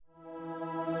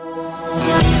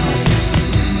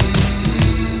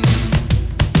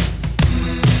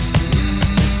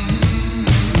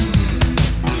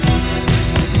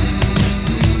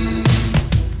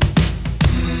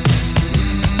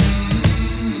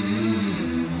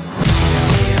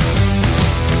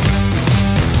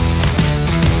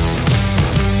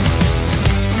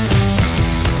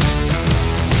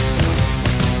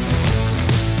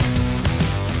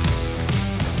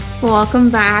Welcome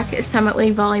back, Summit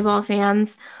League volleyball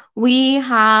fans. We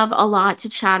have a lot to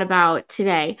chat about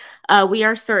today. We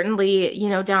are certainly,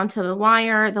 down to the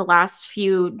wire. The last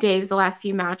few days, the last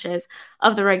few matches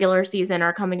of the regular season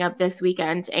are coming up this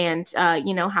weekend and,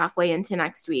 halfway into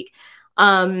next week.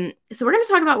 So we're going to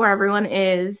talk about where everyone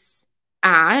is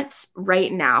at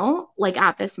right now, like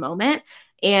at this moment,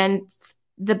 and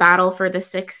the battle for the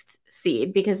sixth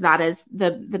seed, because that is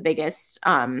the biggest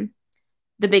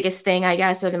thing, I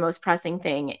guess, or the most pressing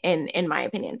thing in my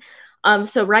opinion.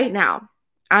 So right now,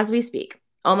 as we speak,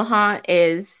 Omaha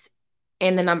is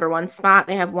in the number one spot.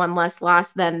 They have one less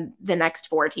loss than the next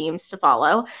four teams to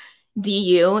follow.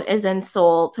 DU is in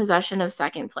sole possession of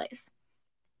second place.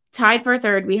 Tied for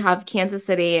third, we have Kansas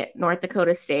City, North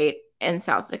Dakota State, and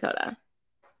South Dakota.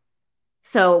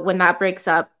 So when that breaks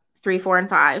up 3, 4, and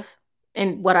 5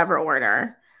 in whatever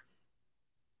order,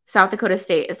 South Dakota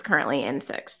State is currently in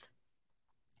sixth.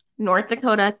 North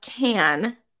Dakota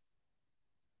can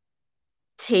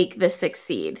take the sixth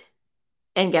seed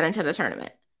and get into the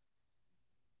tournament.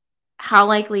 How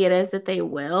likely it is that they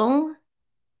will?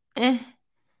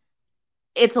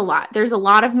 It's a lot. There's a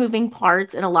lot of moving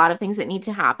parts and a lot of things that need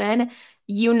to happen.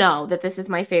 You know that this is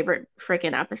my favorite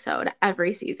freaking episode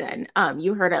every season.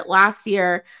 You heard it last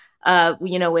year.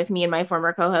 With me and my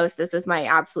former co-host, this was my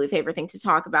absolute favorite thing to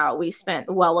talk about. We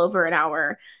spent well over an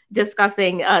hour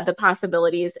discussing the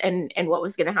possibilities and what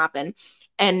was going to happen.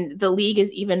 And the league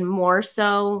is even more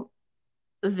so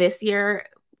this year,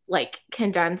 like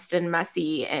condensed and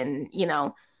messy and,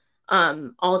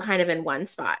 all kind of in one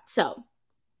spot. So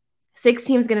 6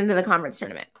 teams get into the conference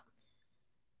tournament.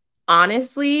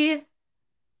 Honestly,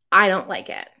 I don't like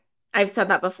it. I've said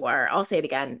that before. I'll say it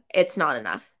again. It's not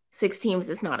enough. 6 teams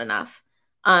is not enough,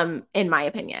 in my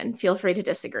opinion. Feel free to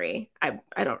disagree. I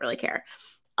don't really care.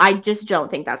 I just don't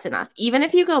think that's enough. Even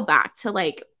if you go back to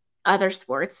like other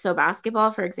sports, so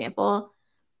basketball, for example,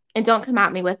 and don't come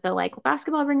at me with the like,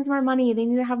 basketball brings more money, they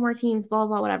need to have more teams, blah,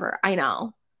 blah, whatever. I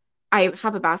know. I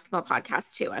have a basketball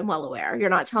podcast too. I'm well aware. You're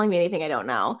not telling me anything I don't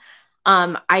know.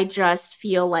 I just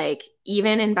feel like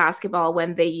even in basketball,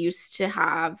 when they used to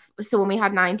have, so when we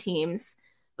had 9 teams,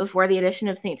 before the addition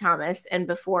of St. Thomas and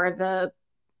before the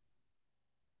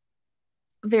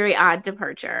very odd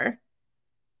departure,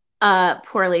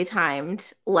 poorly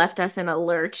timed, left us in a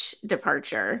lurch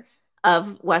departure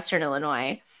of Western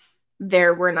Illinois,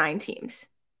 there were 9 teams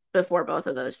before both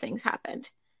of those things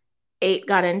happened. 8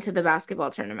 got into the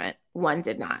basketball tournament. 1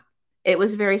 did not. It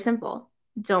was very simple.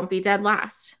 Don't be dead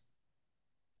last.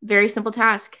 Very simple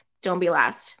task. Don't be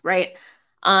last, right?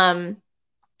 And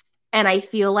I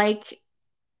feel like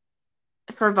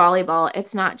for volleyball,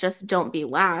 it's not just don't be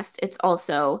last. It's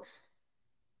also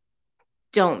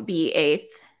don't be 8th,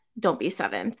 don't be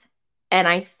 7th. And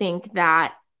I think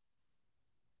that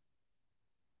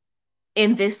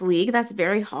in this league, that's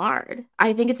very hard.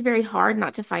 I think it's very hard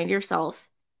not to find yourself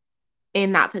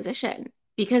in that position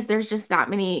because there's just that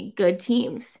many good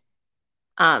teams.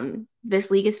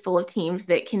 This league is full of teams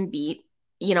that can beat,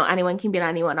 anyone can beat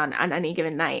anyone on any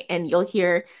given night. And you'll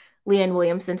hear Leanne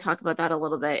Williamson talk about that a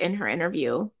little bit in her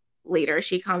interview later.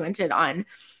 She commented on,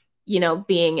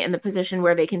 being in the position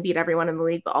where they can beat everyone in the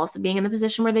league, but also being in the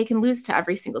position where they can lose to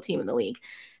every single team in the league.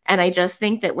 And I just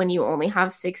think that when you only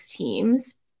have 6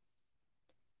 teams,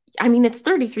 I mean, it's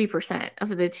 33% of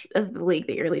the league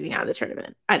that you're leaving out of the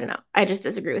tournament. I don't know. I just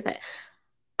disagree with it.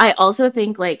 I also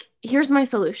think like, here's my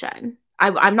solution.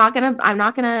 I'm not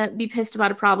gonna be pissed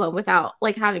about a problem without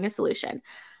like having a solution.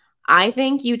 I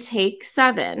think you take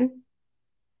 7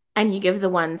 and you give the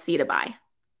 1 seed a bye.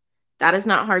 That is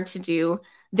not hard to do.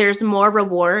 There's more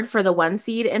reward for the 1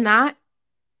 seed in that.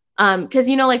 Because,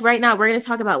 like right now, we're going to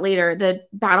talk about later the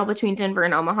battle between Denver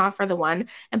and Omaha for the 1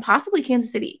 and possibly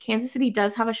Kansas City. Kansas City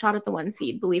does have a shot at the 1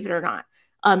 seed, believe it or not,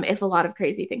 if a lot of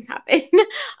crazy things happen.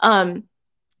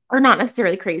 Or not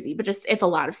necessarily crazy, but just if a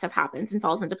lot of stuff happens and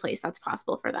falls into place, that's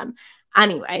possible for them.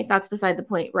 Anyway, that's beside the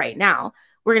point right now.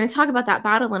 We're going to talk about that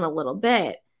battle in a little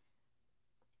bit.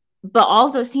 But all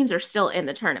of those teams are still in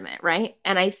the tournament, right?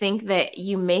 And I think that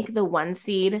you make the 1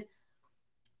 seed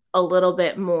a little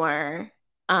bit more,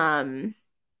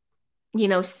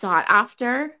 sought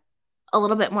after, a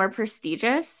little bit more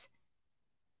prestigious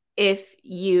if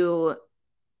you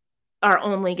are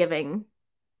only giving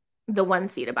the 1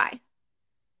 seed a bye.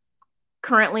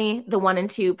 Currently, the 1 and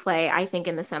 2 play, I think,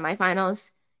 in the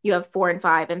semifinals. You have 4 and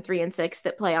 5 and 3 and 6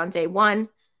 that play on day 1.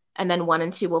 And then 1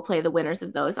 and 2 will play the winners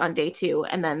of those on day 2,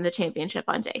 and then the championship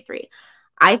on day 3.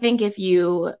 I think if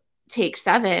you take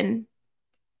 7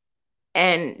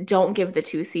 and don't give the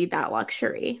 2 seed that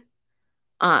luxury,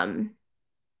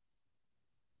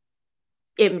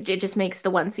 it just makes the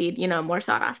 1 seed, more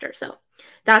sought after. So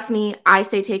that's me. I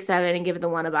say take 7 and give the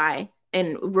 1 a bye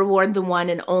and reward the 1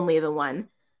 and only the 1.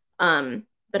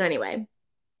 But anyway,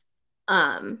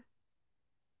 there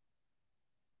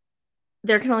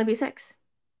can only be 6.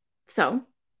 So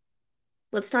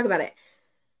let's talk about it.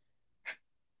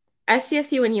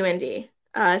 SDSU and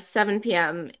UND, 7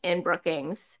 p.m. in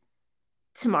Brookings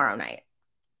tomorrow night.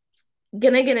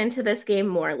 Gonna get into this game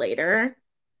more later.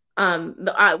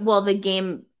 The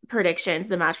game predictions,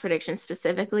 the match predictions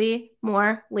specifically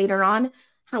more later on.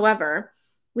 However,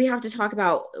 we have to talk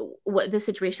about what the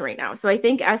situation right now. So I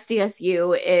think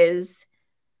SDSU is,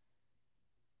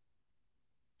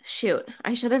 shoot,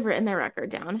 I should have written their record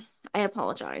down. I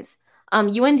apologize.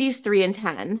 UND's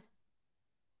 3-10.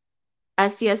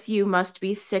 SDSU must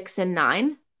be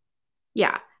 6-9.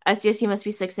 Yeah, SDSU must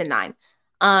be 6-9.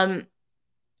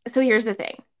 So here's the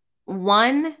thing.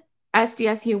 1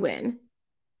 SDSU win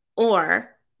or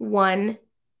 1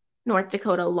 North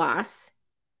Dakota loss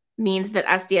means that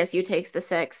SDSU takes the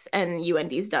 6 and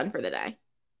UND's done for the day,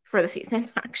 for the season,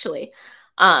 actually.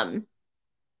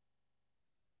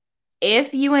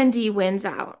 If UND wins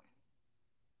out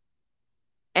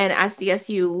and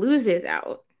SDSU loses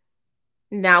out,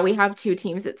 now we have 2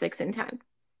 teams at 6-10.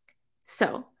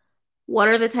 So what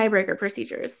are the tiebreaker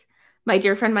procedures? My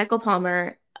dear friend Michael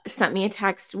Palmer sent me a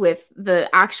text with the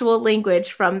actual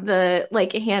language from the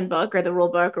handbook or the rule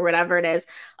book or whatever it is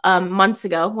months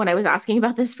ago when I was asking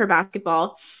about this for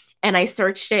basketball. And I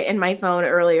searched it in my phone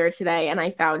earlier today and I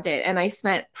found it. And I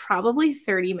spent probably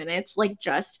 30 minutes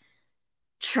just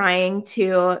trying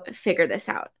to figure this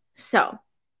out. So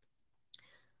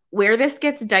where this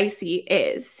gets dicey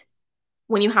is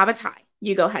when you have a tie,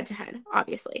 you go head to head,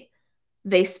 obviously.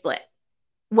 They split.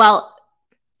 Well,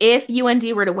 if UND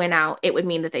were to win out, it would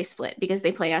mean that they split because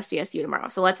they play SDSU tomorrow.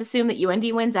 So let's assume that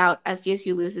UND wins out,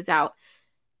 SDSU loses out,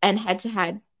 and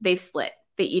head-to-head, they've split.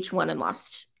 They each won and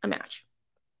lost a match.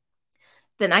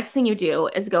 The next thing you do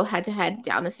is go head-to-head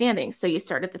down the standings. So you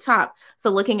start at the top. So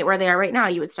looking at where they are right now,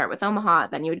 you would start with Omaha,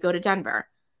 then you would go to Denver.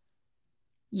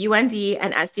 UND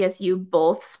and SDSU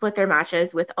both split their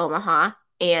matches with Omaha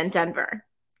and Denver.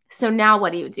 So now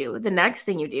what do? The next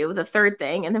thing you do, the third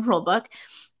thing in the rule book,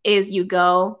 is you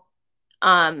go,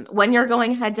 when you're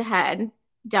going head to head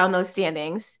down those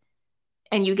standings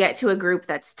and you get to a group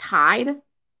that's tied,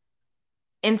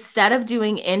 instead of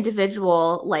doing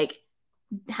individual,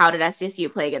 how did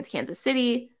SDSU play against Kansas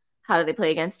City? How did they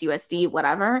play against USD?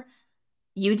 Whatever.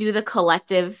 You do the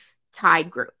collective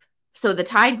tied group. So the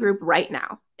tied group right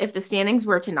now, if the standings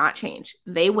were to not change,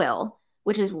 they will,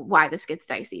 which is why this gets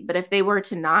dicey. But if they were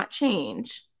to not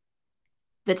change,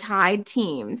 the tied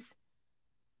teams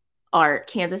are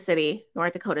Kansas City,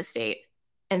 North Dakota State,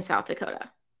 and South Dakota.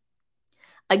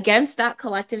 Against that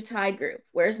collective tied group,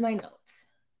 where's my notes?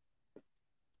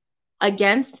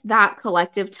 Against that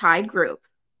collective tied group,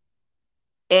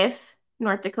 if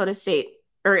North Dakota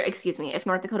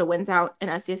wins out and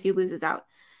SDSU loses out,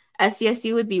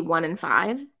 SDSU would be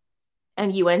 1-5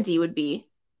 and UND would be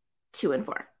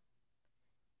 2-4.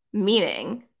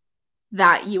 Meaning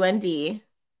that UND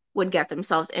would get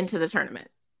themselves into the tournament.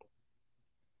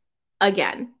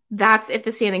 Again, that's if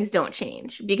the standings don't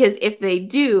change. Because if they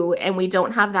do and we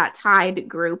don't have that tied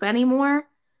group anymore,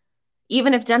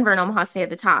 even if Denver and Omaha stay at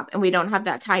the top and we don't have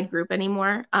that tied group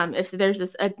anymore, if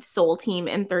there's a sole team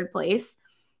in third place,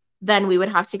 then we would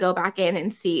have to go back in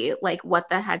and see what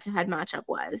the head-to-head matchup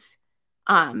was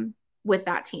with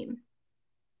that team.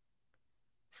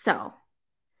 So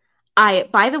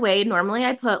by the way, normally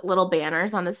I put little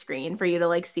banners on the screen for you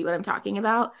to see what I'm talking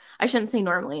about. I shouldn't say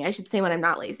normally. I should say when I'm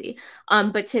not lazy.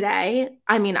 But today,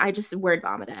 I just word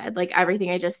vomited.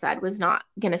 Everything I just said was not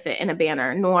going to fit in a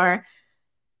banner, nor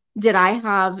did I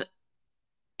have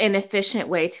an efficient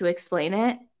way to explain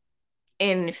it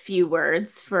in few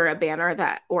words for a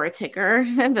banner or a ticker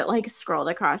that scrolled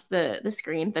across the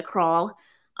screen, the crawl.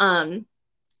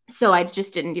 So I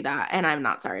just didn't do that, and I'm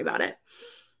not sorry about it.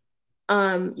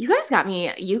 You guys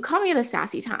you caught me at a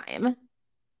sassy time.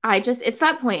 It's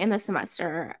that point in the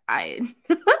semester. I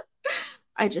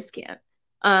just can't.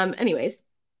 Anyways.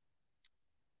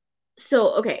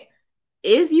 So, okay.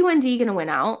 Is UND going to win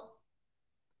out?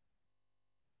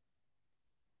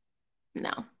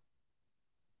 No.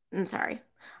 I'm sorry.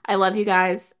 I love you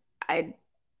guys. I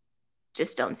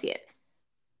just don't see it.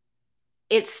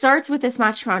 It starts with this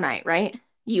match tomorrow night, right?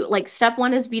 Step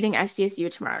 1 is beating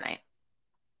SDSU tomorrow night.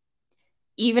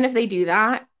 Even if they do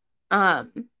that, I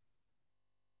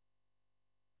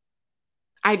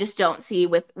just don't see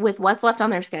with what's left on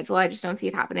their schedule. I just don't see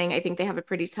it happening. I think they have a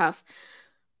pretty tough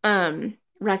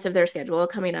rest of their schedule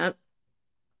coming up.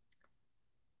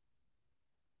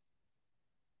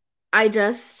 I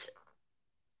just,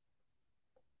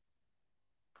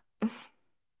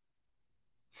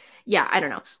 yeah, I don't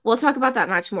know. We'll talk about that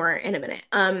match more in a minute.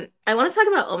 I want to talk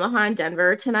about Omaha and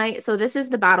Denver tonight. So this is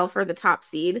the battle for the top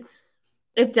seed.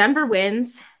 If Denver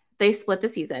wins, they split the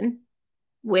season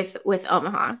with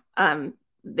Omaha.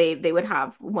 They would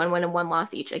have one win and one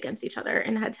loss each against each other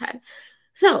in head to head.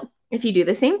 So if you do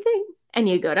the same thing and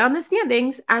you go down the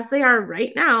standings as they are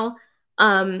right now,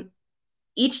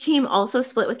 each team also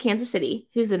split with Kansas City,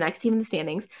 who's the next team in the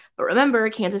standings. But remember,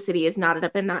 Kansas City is knotted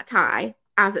up in that tie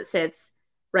as it sits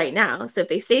right now. So if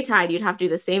they stay tied, you'd have to do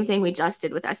the same thing we just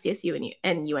did with SDSU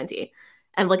and UNT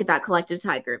and look at that collective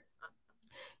tied group.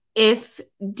 If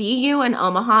DU and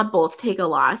Omaha both take a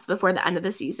loss before the end of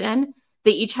the season,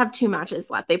 they each have 2 matches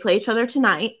left. They play each other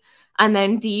tonight, and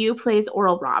then DU plays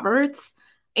Oral Roberts,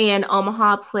 and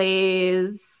Omaha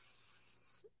plays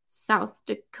South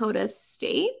Dakota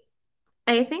State,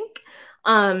 I think.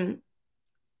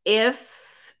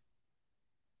 If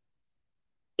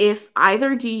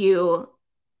either DU,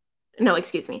 no,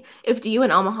 excuse me, if DU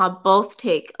and Omaha both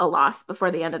take a loss before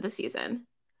the end of the season,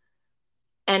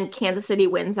 and Kansas City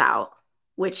wins out,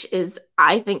 which is,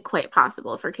 I think, quite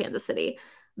possible for Kansas City,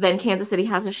 then Kansas City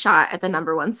has a shot at the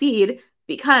number 1 seed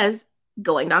because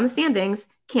going down the standings,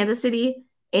 Kansas City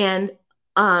and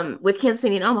with Kansas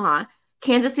City and Omaha,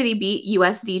 Kansas City beat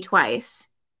USD twice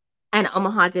and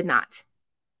Omaha did not.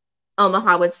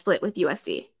 Omaha would split with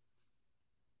USD.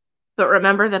 But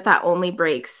remember that only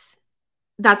breaks,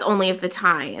 that's only if the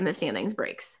tie in the standings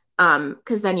breaks.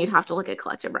 Because then you'd have to look at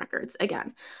collective records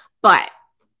again. But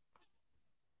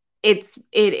it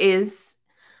is,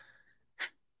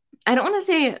 I don't want to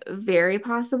say very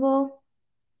possible,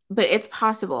 but it's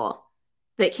possible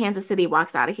that Kansas City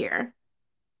walks out of here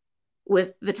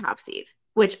with the top seed,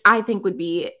 which I think would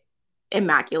be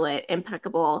immaculate,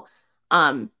 impeccable.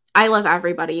 I love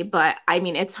everybody, but I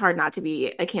mean, it's hard not to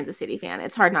be a Kansas City fan.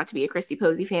 It's hard not to be a Christy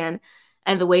Posey fan.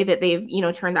 And the way that they've,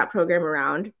 turned that program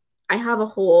around, I have a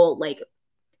whole,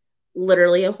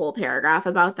 literally a whole paragraph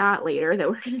about that later that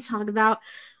we're going to talk about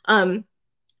in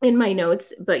my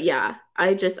notes. But yeah,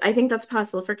 I think that's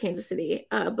possible for Kansas City.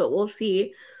 But we'll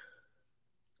see.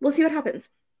 We'll see what happens.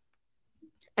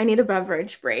 I need a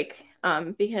beverage break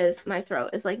because my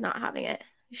throat is not having it.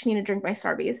 I just need to drink my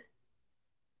Starbies.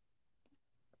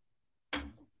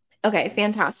 Okay,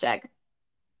 fantastic.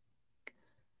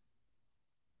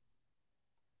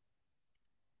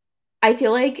 I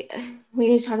feel like we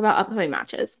need to talk about upcoming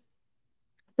matches.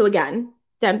 So again,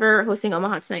 Denver hosting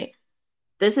Omaha tonight.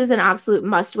 This is an absolute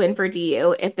must win for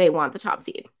DU if they want the top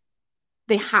seed.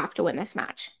 They have to win this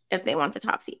match if they want the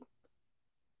top seed.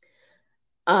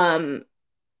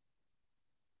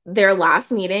 Their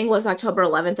last meeting was October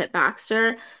 11th at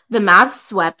Baxter. The Mavs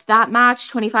swept that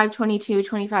match 25-22,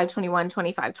 25-21,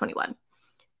 25-21.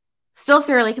 Still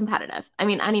fairly competitive. I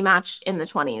mean, any match in the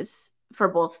 20s for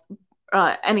both,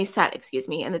 any set,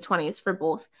 in the 20s for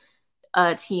both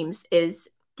teams is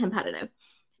competitive.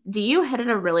 DU hit at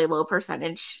a really low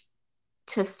percentage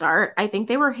to start. I think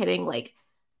they were hitting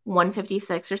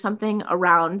 156 or something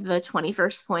around the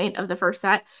 21st point of the first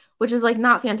set, which is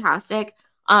not fantastic.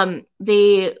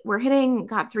 They were hitting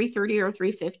 330 or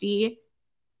 350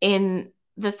 in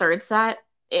the third set.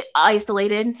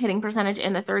 Isolated hitting percentage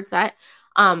in the third set.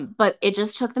 But it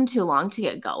just took them too long to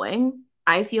get going.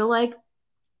 I feel like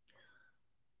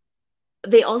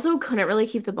they also couldn't really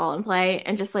keep the ball in play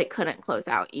and just couldn't close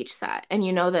out each set. And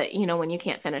when you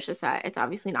can't finish a set, it's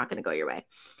obviously not going to go your way.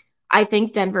 I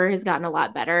think Denver has gotten a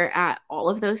lot better at all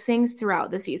of those things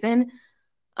throughout the season.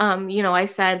 I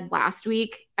said last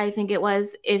week, I think it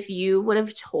was, if you would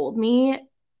have told me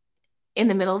in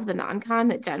the middle of the non-con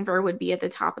that Denver would be at the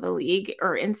top of the league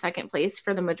or in second place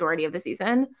for the majority of the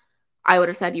season, I would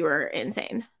have said you were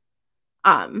insane.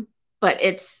 But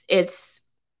it's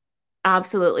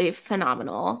absolutely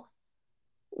phenomenal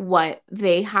what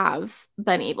they have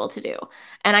been able to do.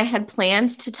 And I had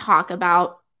planned to talk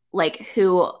about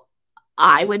who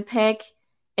I would pick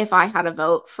if I had a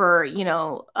vote for,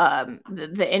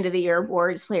 the end of the year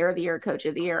awards, player of the year, coach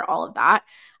of the year, all of that.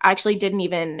 I actually didn't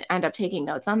even end up taking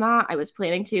notes on that. I was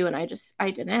planning to, and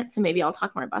I didn't. So maybe I'll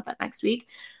talk more about that next week.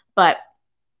 But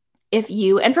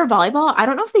and for volleyball, I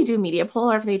don't know if they do media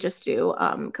poll or if they just do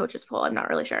coaches poll. I'm not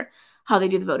really sure how they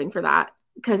do the voting for that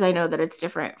because I know that it's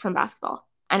different from basketball.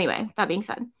 Anyway, that being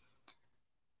said,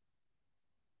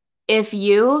 if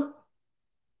you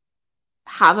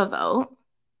have a vote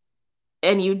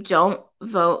and you don't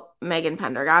vote Megan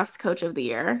Pendergast coach of the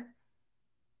year,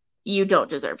 you don't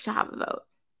deserve to have a vote.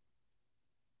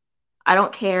 I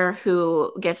don't care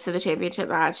who gets to the championship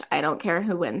match. I don't care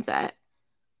who wins it.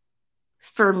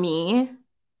 For me,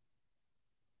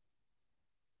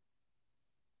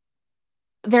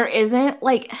 there isn't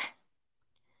like,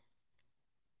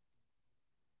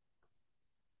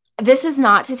 this is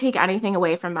not to take anything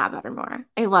away from Matt Buttermore.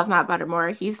 I love Matt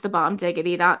Buttermore. He's the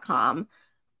bombdiggity.com.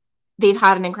 They've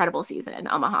had an incredible season,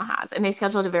 Omaha has, and they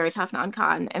scheduled a very tough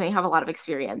non-con, and they have a lot of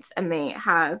experience, and they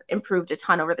have improved a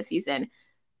ton over the season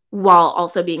while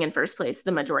also being in first place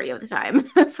the majority of the time,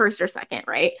 first or second,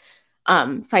 right?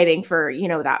 Fighting for, you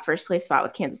know, that first place spot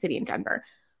with Kansas City and Denver.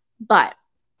 But,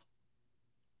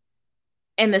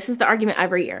 and this is the argument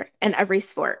every year in every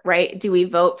sport, right? Do we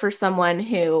vote for someone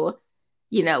who,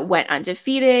 you know, went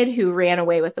undefeated, who ran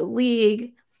away with the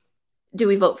league? Do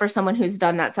we vote for someone who's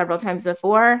done that several times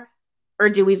before? Or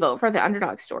do we vote for the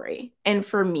underdog story? And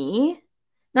for me,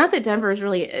 not that Denver is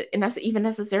really even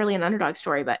necessarily an underdog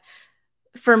story, but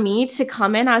for me to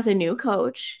come in as a new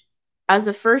coach, as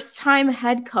a first-time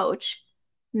head coach,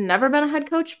 never been a head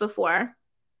coach before,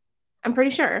 I'm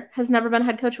pretty sure, has never been a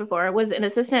head coach before, was an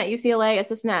assistant at UCLA,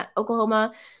 assistant at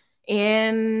Oklahoma,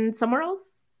 and somewhere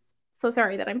else. So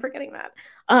sorry that I'm forgetting that.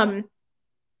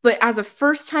 But as a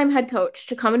first-time head coach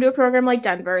to come into a program like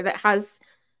Denver that has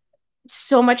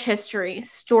so much history,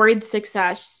 storied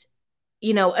success,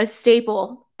 you know, a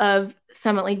staple of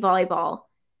Summit League volleyball,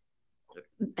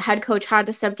 head coach had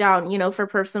to step down, you know, for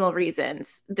personal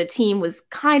reasons. The team was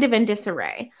kind of in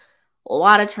disarray, a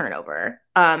lot of turnover.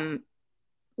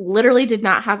 Literally did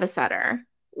not have a setter,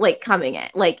 like coming in,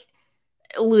 like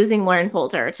losing Lauren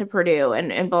Poulter to Purdue and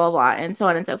blah, blah, blah, and so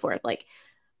on and so forth. Like,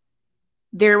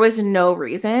 there was no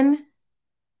reason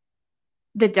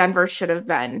that Denver should have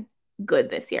been good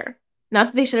this year. Not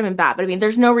that they should have been bad, but I mean,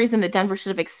 there's no reason that Denver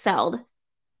should have excelled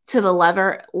to the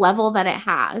level that it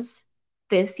has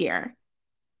this year.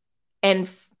 And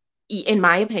in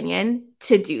my opinion,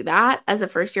 to do that as a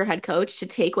first-year head coach, to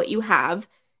take what you have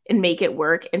and make it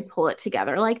work and pull it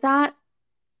together like that,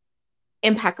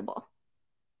 impeccable.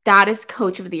 That is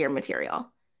coach of the year material.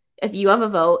 If you have a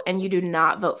vote and you do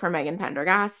not vote for Megan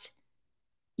Pendergast,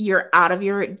 you're out of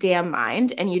your damn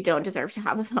mind and you don't deserve to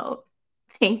have a vote.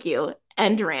 Thank you.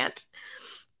 End rant.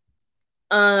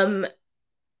 Okay.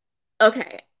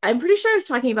 I'm pretty sure I was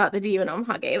talking about the DU and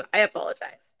Omaha game. I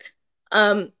apologize.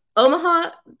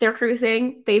 Omaha, they're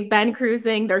cruising. They've been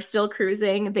cruising. They're still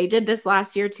cruising. They did this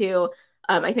last year too.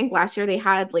 I think last year they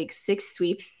had like 6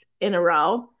 sweeps in a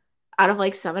row out of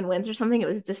like 7 wins or something. It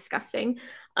was disgusting.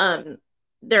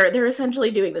 They're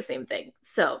essentially doing the same thing.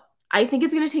 So I think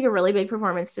it's going to take a really big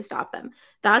performance to stop them.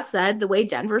 That said, the way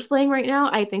Denver's playing right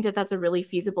now, I think that that's a really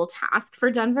feasible task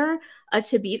for Denver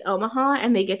to beat Omaha,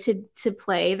 and they get to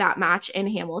play that match in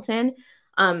Hamilton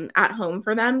at home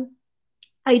for them.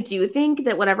 I do think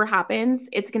that whatever happens,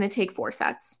 it's going to take 4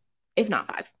 sets, if not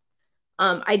 5.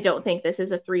 I don't think this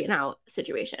is a 3-and-out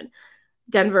situation.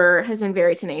 Denver has been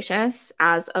very tenacious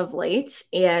as of late.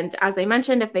 And as I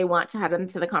mentioned, if they want to head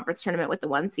into the conference tournament with the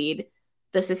 1 seed,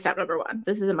 this is step number 1.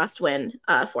 This is a must win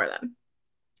for them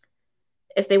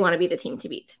if they want to be the team to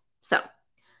beat. So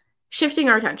shifting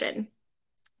our attention,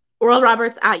 Oral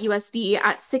Roberts at USD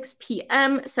at 6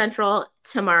 p.m. Central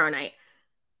tomorrow night.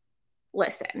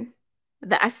 Listen,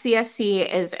 the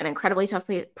SCSC is an incredibly tough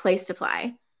place to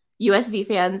play. USD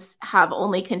fans have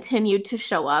only continued to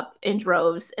show up in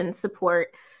droves and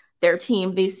support their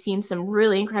team. They've seen some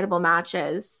really incredible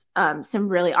matches, some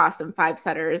really awesome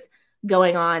 5-setters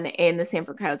going on in the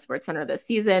Sanford Coyote Sports Center this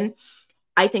season.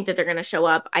 I think that they're going to show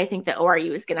up. I think that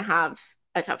ORU is going to have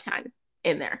a tough time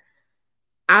in there.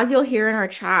 As you'll hear in our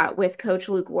chat with Coach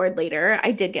Luke Ward later,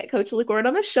 I did get Coach Luke Ward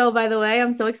on the show, by the way.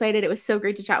 I'm so excited. It was so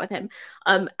great to chat with him.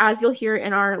 As you'll hear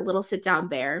in our little sit down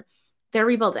there, they're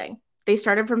rebuilding. They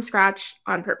started from scratch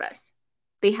on purpose.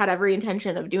 They had every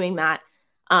intention of doing that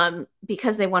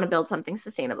because they want to build something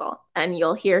sustainable. And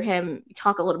you'll hear him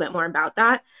talk a little bit more about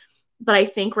that. But I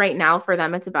think right now for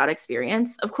them, it's about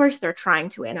experience. Of course, they're trying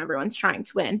to win. Everyone's trying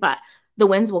to win, but the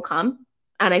wins will come.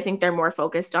 And I think they're more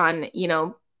focused on, you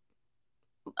know,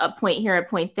 a point here, a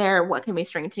point there. What can we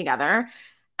string together?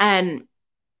 And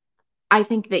I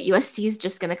think that USD is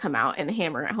just going to come out and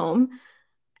hammer it home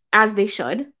as they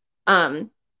should. And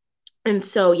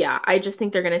so, yeah, I just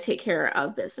think they're going to take care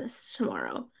of business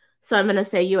tomorrow. So I'm going to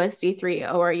say USD 3,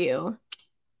 ORU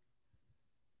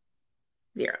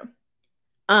 0.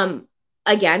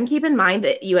 Again, keep in mind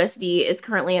that USD is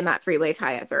currently in that 3-way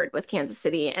tie at 3rd with Kansas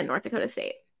City and North Dakota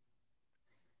State.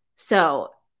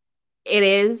 So it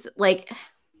is like,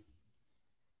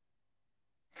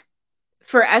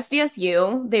 for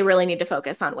SDSU, they really need to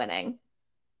focus on winning.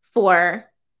 For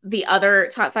the other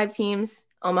top 5 teams,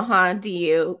 Omaha,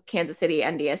 DU, Kansas City,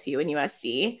 NDSU, and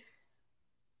USD,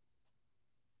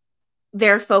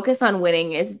 their focus on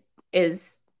winning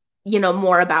is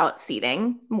more about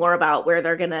seeding, more about where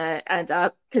they're going to end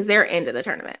up because they're into the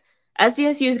tournament.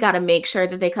 SDSU's got to make sure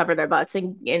that they cover their butts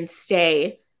and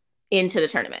stay into the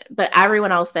tournament. But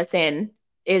everyone else that's in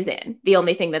is in. The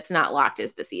only thing that's not locked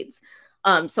is the seeds.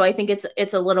 So I think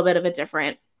it's a little bit of a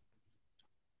different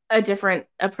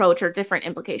approach or different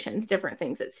implications, different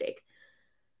things at stake.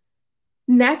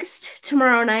 Next,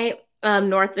 tomorrow night,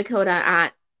 North Dakota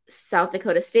at South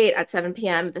Dakota State at 7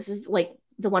 p.m. This is like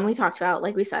the one we talked about.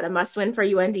 Like we said, a must win for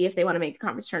UND if they want to make the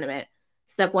conference tournament.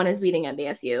 Step one is beating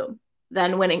NDSU,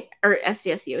 then winning, or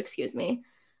SDSU, excuse me,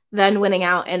 then winning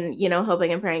out and,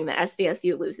 hoping and praying that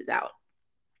SDSU loses out.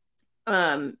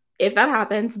 If that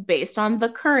happens, based on the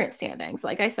current standings,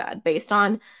 like I said, based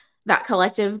on that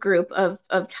collective group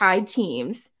of tied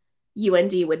teams,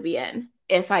 UND would be in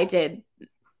if I did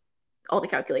all the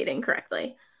calculating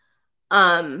correctly.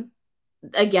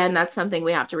 Again, that's something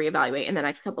we have to reevaluate in the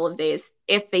next couple of days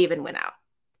if they even win out,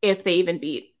 if they even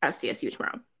beat SDSU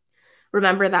tomorrow.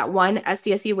 Remember that one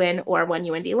SDSU win or one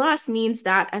UND loss means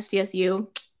that SDSU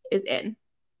is in.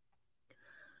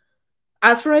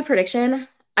 As for my prediction,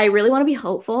 I really want to be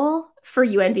hopeful for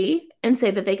UND and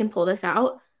say that they can pull this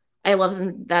out. I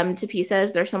love them to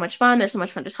pieces. They're so much fun. They're so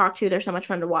much fun to talk to. They're so much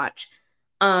fun to watch.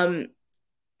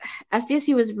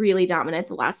 SDSU was really dominant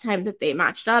the last time that they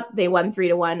matched up. They won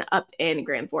 3-1 up in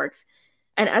Grand Forks.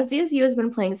 And SDSU has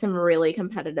been playing some really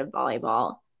competitive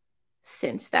volleyball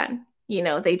since then.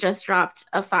 They just dropped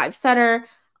a 5-setter.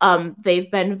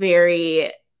 They've been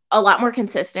a lot more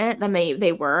consistent than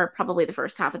they were probably the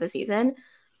first half of the season.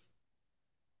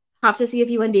 Have to see if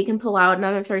UND can pull out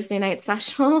another Thursday night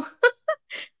special,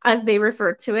 as they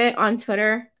refer to it on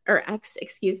Twitter, or X,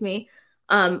 excuse me.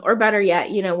 Or better yet,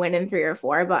 win in 3 or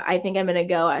 4. But I think I'm going to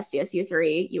go SDSU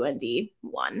 3, UND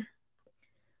 1.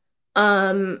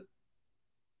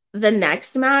 The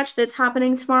next match that's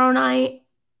happening tomorrow night,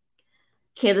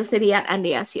 Kansas City at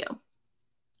NDSU.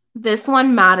 This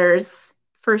one matters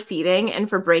for seeding and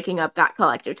for breaking up that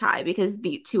collective tie because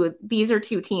these are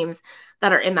two teams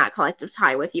that are in that collective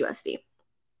tie with USD.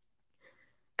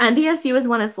 NDSU has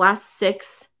won its last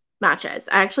 6 matches.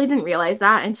 I actually didn't realize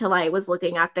that until I was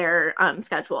looking at their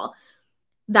schedule.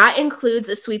 That includes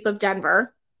a sweep of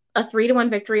Denver, a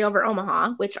 3-1 victory over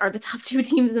Omaha, which are the top 2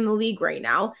 teams in the league right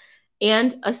now,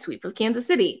 and a sweep of Kansas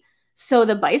City. So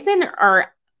the Bison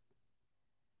are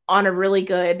on a really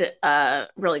good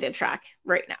track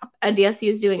right now. NDSU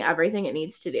is doing everything it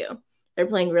needs to do. They're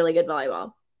playing really good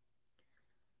volleyball.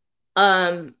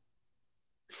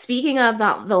 Speaking of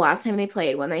that, the last time they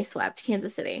played when they swept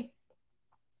Kansas City,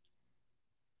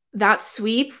 that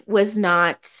sweep was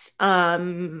not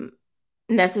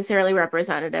necessarily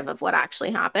representative of what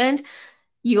actually happened.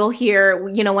 You'll hear,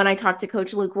 when I talked to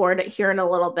Coach Luke Ward here in a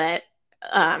little bit,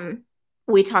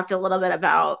 we talked a little bit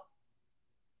about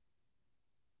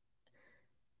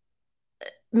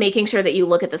making sure that you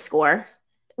look at the score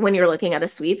when you're looking at a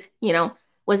sweep.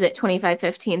 Was it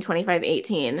 25-15,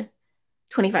 25-18,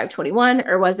 25-21,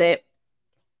 or was it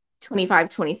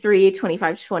 25-23,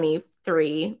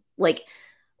 25-23,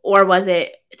 or was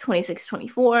it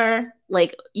 26-24?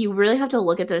 You really have to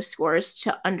look at those scores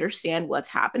to understand what's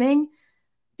happening,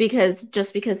 because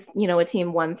just because, a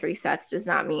team won 3 sets does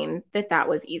not mean that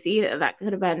was easy. That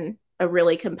could have been a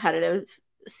really competitive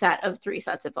set of 3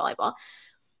 sets of volleyball.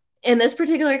 In this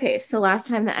particular case, the last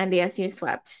time the NDSU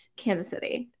swept Kansas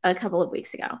City a couple of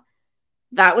weeks ago,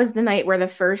 that was the night where the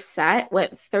first set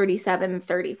went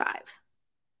 37-35.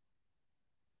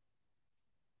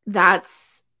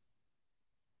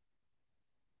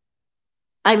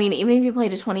 Even if you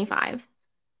played a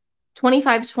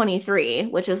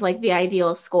 25-23, which is the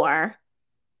ideal score,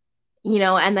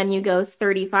 and then you go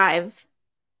 35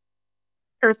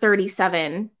 or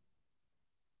 37-35,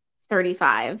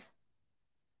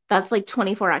 that's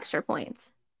 24 extra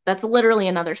points. That's literally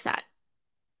another set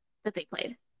that they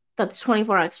played. That's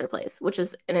 24 extra plays, which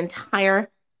is an entire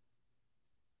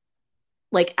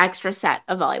extra set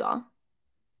of volleyball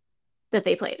that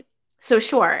they played. So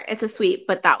sure, it's a sweep,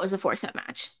 but that was a 4-set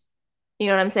match. You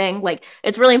know what I'm saying?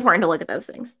 It's really important to look at those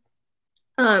things.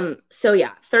 So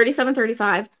yeah,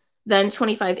 37-35, then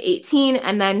 25-18,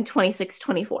 and then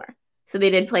 26-24. So they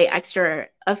did play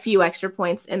a few extra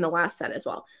points in the last set as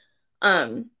well.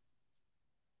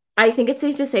 I think it's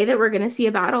safe to say that we're going to see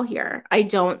a battle here. I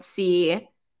don't see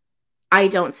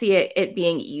it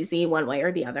being easy one way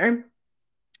or the other.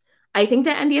 I think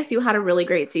that NDSU had a really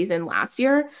great season last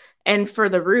year, and for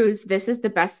the Roos, this is the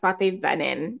best spot they've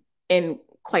been in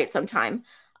quite some time.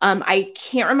 I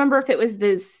can't remember if it was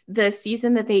the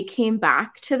season that they came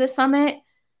back to the summit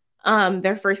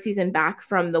their first season back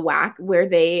from the WAC, where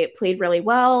they played really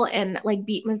well and like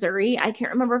beat Missouri. I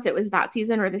can't remember if it was that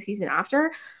season or the season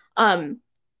after.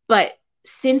 But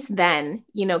since then,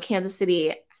 Kansas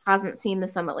City hasn't seen the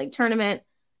Summit League tournament.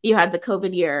 You had the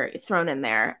COVID year thrown in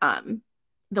there.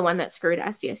 The one that screwed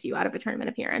SDSU out of a tournament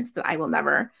appearance that I will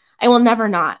never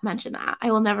not mention that.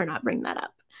 I will never not bring that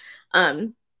up.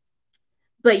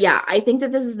 But yeah, I think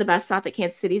that this is the best spot that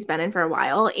Kansas City's been in for a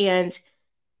while. And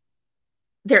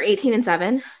they're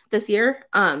 18-7 this year.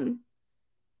 And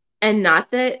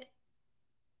not that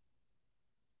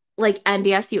like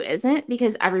NDSU isn't,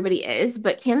 because everybody is,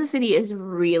 but Kansas City is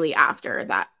really after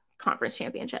that conference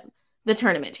championship, the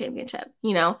tournament championship,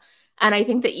 And I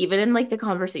think that even in like the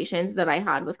conversations that I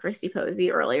had with Christy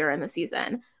Posey earlier in the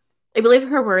season, I believe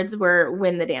her words were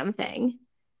 "win the damn thing."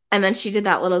 And then she did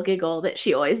that little giggle that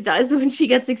she always does when she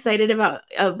gets excited about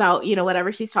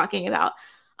whatever she's talking about.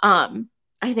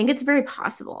 I think it's very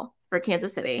possible for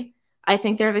Kansas City. I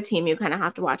think they're the team you kind of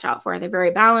have to watch out for. They're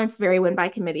very balanced, very win by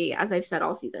committee, as I've said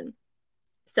all season.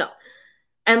 So,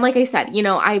 and like I said,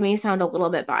 I may sound a little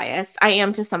bit biased. I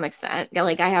am to some extent.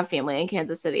 Like, I have family in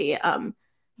Kansas City.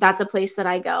 That's a place that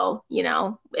I go,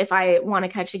 if I want to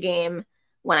catch a game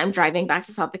when I'm driving back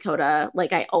to South Dakota,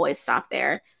 like I always stop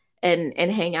there and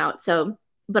hang out. So,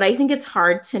 but I think it's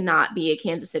hard to not be a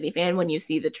Kansas City fan when you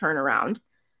see the turnaround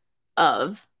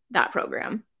of that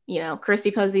program.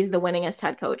 Christy Posey is the winningest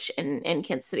head coach in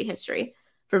Kansas City history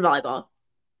for volleyball.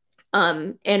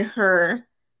 And her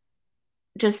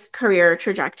just career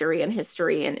trajectory and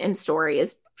history and story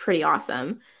is pretty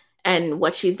awesome. And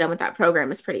what she's done with that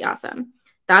program is pretty awesome.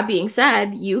 That being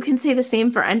said, you can say the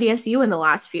same for NDSU in the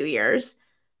last few years,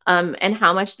 and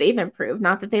how much they've improved.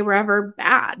 Not that they were ever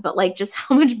bad, but like just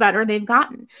how much better they've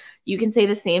gotten. You can say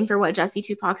the same for what Jesse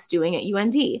Tupac's doing at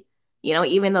UND.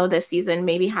 Even though this season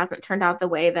maybe hasn't turned out the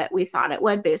way that we thought it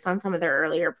would based on some of their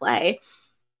earlier play.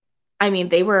 I mean,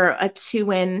 they were a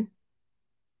 2-win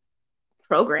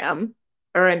program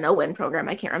or a no-win program.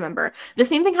 I can't remember. The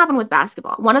same thing happened with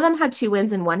basketball. One of them had 2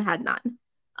 wins and one had none.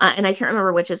 And I can't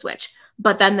remember which is which.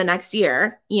 But then the next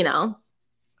year,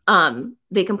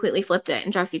 they completely flipped it.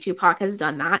 And Jesse Tupac has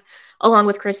done that along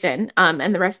with Kristen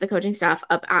and the rest of the coaching staff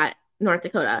up at North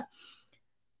Dakota.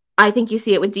 I think you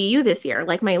see it with DU this year,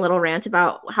 like my little rant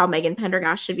about how Megan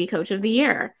Pendergast should be coach of the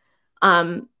year.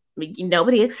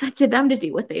 Nobody expected them to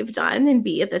do what they've done and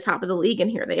be at the top of the league,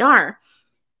 and here they are.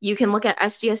 You can look at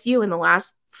SDSU in the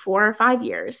last 4 or 5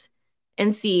 years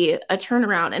and see a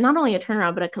turnaround, and not only a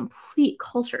turnaround, but a complete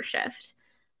culture shift.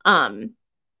 And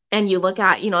you look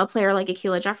at, a player like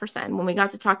Akila Jefferson. When we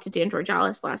got to talk to Dan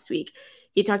Georgalis last week,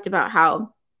 he talked about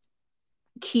how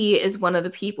Key is one of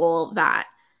the people that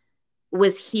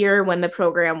was here when the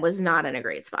program was not in a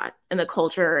great spot, and the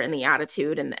culture and the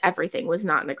attitude and everything was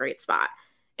not in a great spot.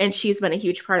 And she's been a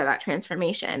huge part of that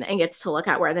transformation and gets to look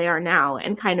at where they are now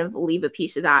and kind of leave a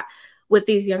piece of that with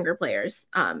these younger players.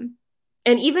 And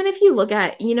even if you look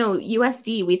at,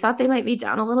 USD, we thought they might be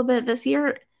down a little bit this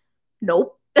year.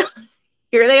 Nope.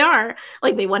 Here they are.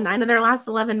 Like, they won 9 of their last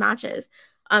 11 matches.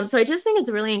 So I just think it's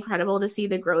really incredible to see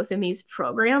the growth in these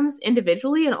programs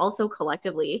individually and also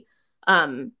collectively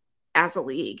as a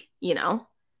league,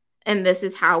 and this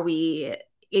is how we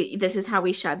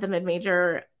shed the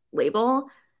mid-major label,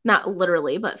 not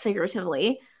literally, but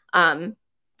figuratively.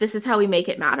 This is how we make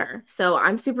it matter. So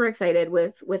I'm super excited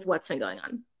with what's been going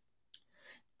on.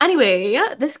 Anyway,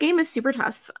 this game is super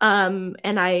tough. And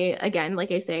again,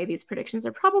 like I say, these predictions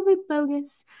are probably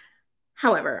bogus.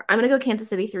 However, I'm going to go Kansas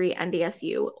City 3,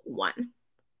 NDSU 1.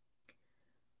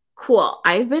 Cool.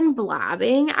 I've been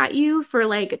blabbing at you for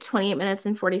like 28 minutes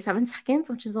and 47 seconds,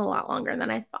 which is a lot longer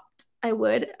than I thought I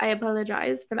would. I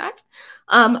apologize for that.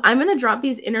 I'm going to drop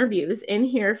these interviews in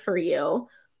here for you.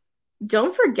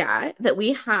 Don't forget that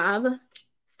we have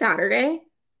Saturday,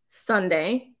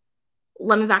 Sunday.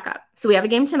 Let me back up. So we have a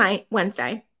game tonight,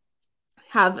 Wednesday.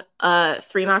 Have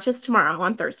 3 matches tomorrow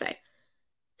on Thursday.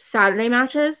 Saturday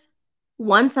matches,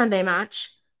 1 Sunday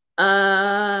match.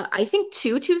 I think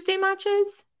 2 Tuesday matches.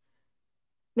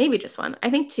 Maybe just 1. I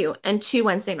think 2, and 2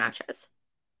 Wednesday matches.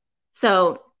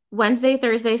 So Wednesday,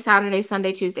 Thursday, Saturday,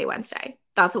 Sunday, Tuesday, Wednesday.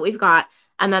 That's what we've got.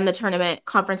 And then the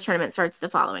conference tournament starts the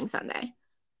following Sunday.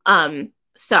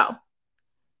 So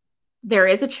there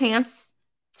is a chance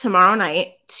tomorrow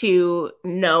night to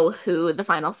know who the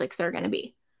final 6 are going to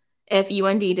be. If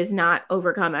UND does not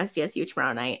overcome SDSU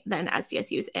tomorrow night, then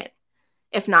SDSU's in.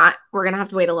 If not, we're going to have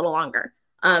to wait a little longer.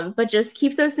 But just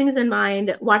keep those things in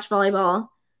mind. Watch volleyball.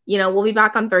 We'll be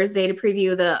back on Thursday to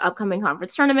preview the upcoming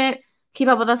conference tournament. Keep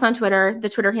up with us on Twitter. The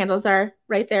Twitter handles are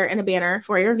right there in a banner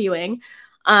for your viewing.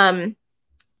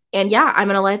 And yeah, I'm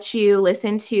going to let you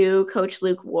listen to Coach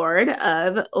Luke Ward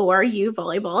of ORU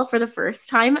Volleyball for the first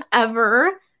time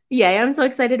ever. Yay, I'm so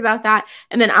excited about that.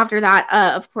 And then after that,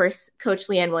 of course, Coach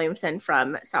Leanne Williamson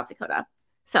from South Dakota.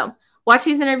 So watch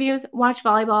these interviews, watch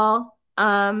volleyball.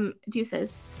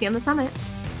 Deuces. See you on the summit.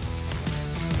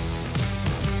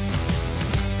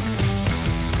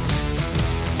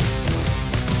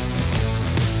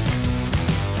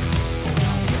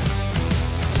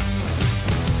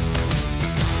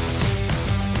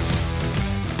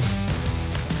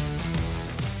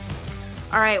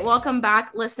 All right, welcome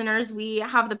back, listeners. We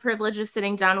have the privilege of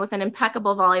sitting down with an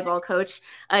impeccable volleyball coach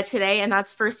today, and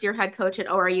that's first-year head coach at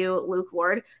ORU, Luke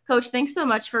Ward. Coach, thanks so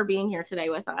much for being here today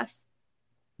with us.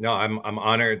 No, I'm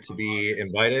honored to be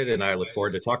invited, and I look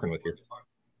forward to talking with you.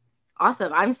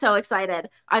 Awesome. I'm so excited.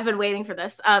 I've been waiting for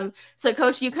this. So,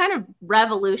 Coach, you kind of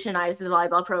revolutionized the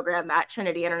volleyball program at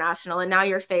Trinity International, and now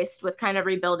you're faced with kind of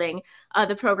rebuilding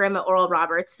the program at Oral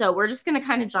Roberts. So we're just going to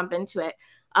kind of jump into it.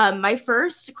 My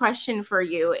first question for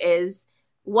you is,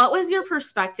 what was your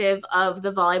perspective of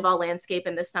the volleyball landscape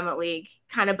in the Summit League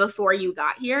kind of before you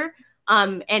got here?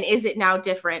 And is it now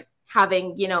different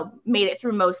having, made it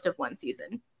through most of one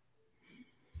season?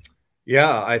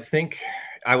 Yeah, I think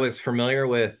I was familiar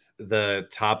with the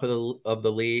top of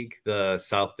the league, the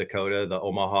South Dakota, the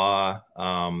Omaha.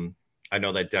 I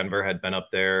know that Denver had been up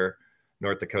there.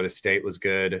 North Dakota State was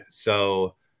good.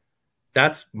 So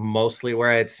that's mostly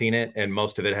where I had seen it. And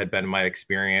most of it had been my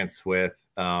experience with,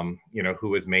 who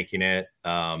was making it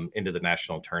into the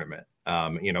national tournament,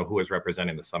 who was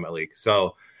representing the Summit League.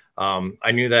 So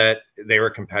I knew that they were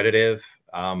competitive.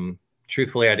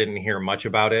 Truthfully, I didn't hear much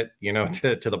about it,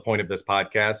 to the point of this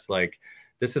podcast. Like,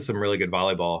 this is some really good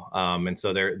volleyball. And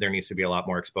so there needs to be a lot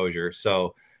more exposure.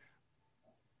 So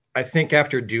I think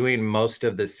after doing most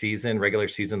of the season, regular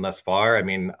season thus far, I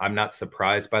mean, I'm not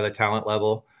surprised by the talent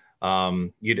level.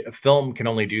 Film can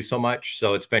only do so much.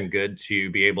 So it's been good to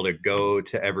be able to go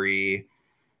to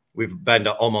we've been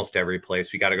to almost every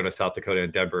place. We got to go to South Dakota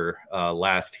and Denver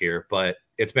last here, but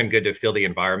it's been good to feel the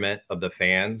environment of the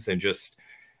fans and just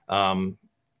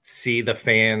see the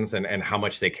fans and how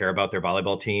much they care about their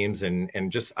volleyball teams.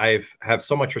 And just, have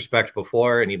so much respect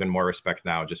before and even more respect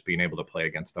now, just being able to play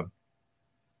against them.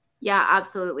 Yeah,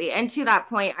 absolutely. And to that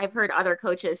point, I've heard other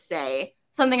coaches say,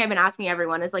 something I've been asking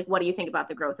everyone is like, what do you think about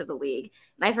the growth of the league?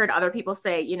 And I've heard other people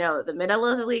say, the middle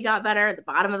of the league got better, the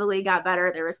bottom of the league got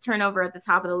better. There was turnover at the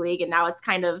top of the league, and now it's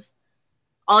kind of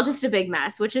all just a big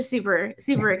mess, which is super,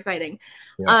 super exciting.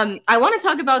 Yeah. I want to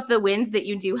talk about the wins that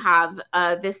you do have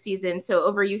this season. So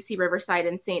over UC Riverside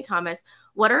and St. Thomas,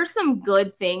 what are some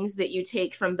good things that you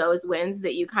take from those wins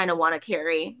that you kind of want to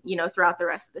carry, throughout the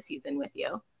rest of the season with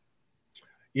you?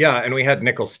 Yeah, and we had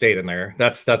Nicholls State in there.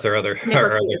 That's our other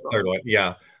third one.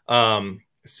 Yeah.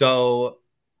 So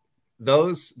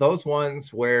those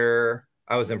ones where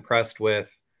I was impressed with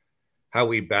how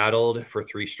we battled for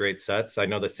 3 straight sets. I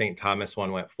know the St. Thomas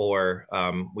one went 4.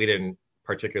 We didn't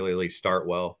particularly start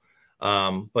well,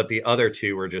 but the other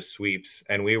 2 were just sweeps,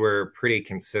 and we were pretty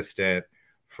consistent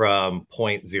from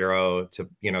 0.0 to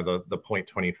the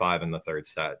 0.25 in the third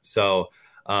set. So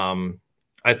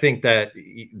I think that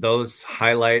those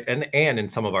highlight and in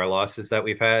some of our losses that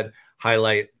we've had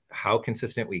highlight how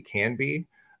consistent we can be.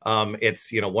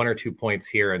 It's 1 or 2 points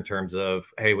here in terms of,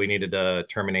 hey, we needed to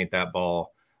terminate that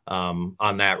ball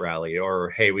on that rally,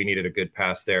 or hey, we needed a good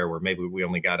pass there where maybe we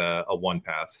only got a 1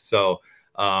 pass. So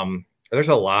there's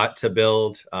a lot to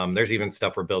build. There's even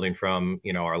stuff we're building from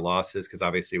our losses, because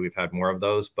obviously we've had more of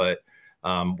those, but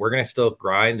we're going to still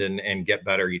grind and get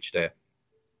better each day.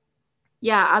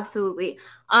 Yeah, absolutely.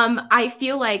 I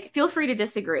feel like, feel free to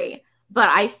disagree, but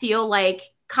I feel like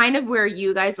kind of where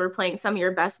you guys were playing some of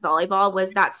your best volleyball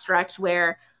was that stretch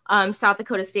where South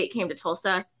Dakota State came to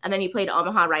Tulsa and then you played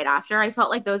Omaha right after. I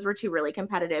felt like those were 2 really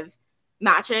competitive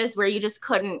matches where you just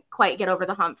couldn't quite get over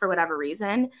the hump for whatever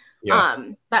reason. Yeah.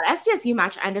 That SDSU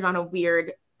match ended on a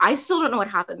weird, I still don't know what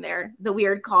happened there. The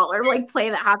weird call or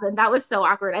play that happened. That was so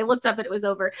awkward. I looked up and it was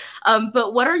over.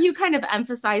 But what are you kind of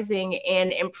emphasizing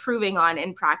and improving on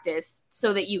in practice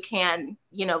so that you can,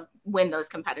 win those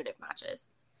competitive matches?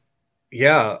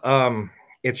 Yeah.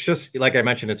 It's just, like I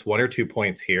mentioned, it's 1 or 2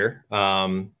 points here.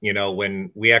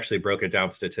 When we actually broke it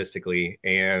down statistically,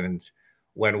 and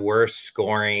when we're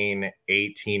scoring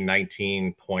 18,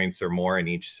 19 points or more in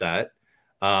each set,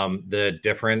 the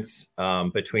difference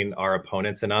between our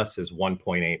opponents and us is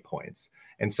 1.8 points.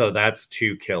 And so that's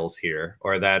 2 kills here,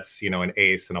 or that's, an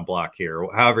ace and a block here,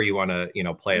 however you want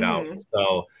to, play it out.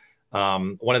 So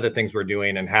one of the things we're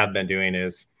doing and have been doing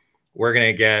is we're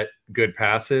going to get good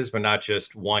passes, but not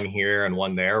just one here and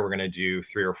one there. We're going to do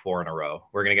 3 or 4 in a row.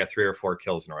 We're going to get 3 or 4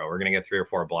 kills in a row. We're going to get 3 or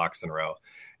 4 blocks in a row.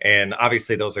 And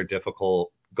obviously those are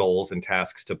difficult goals and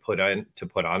tasks to put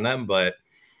on them. But,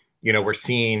 we're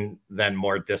seeing then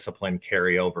more discipline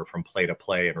carry over from play to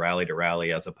play and rally to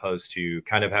rally, as opposed to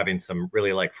kind of having some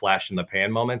really like flash in the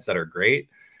pan moments that are great.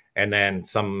 And then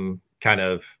some kind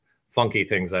of funky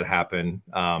things that happen,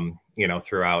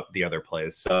 throughout the other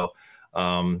plays. So,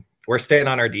 we're staying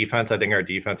on our defense. I think our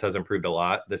defense has improved a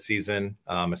lot this season,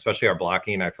 especially our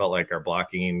blocking. I felt like our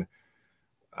blocking,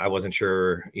 I wasn't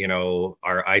sure,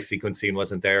 our eye sequencing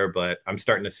wasn't there, but I'm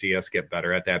starting to see us get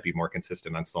better at that, be more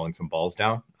consistent on slowing some balls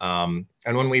down. And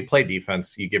when we play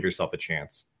defense, you give yourself a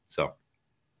chance. So.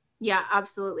 Yeah,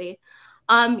 absolutely.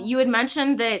 You had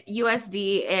mentioned that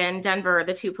USD and Denver are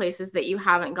the 2 places that you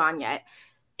haven't gone yet.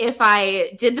 If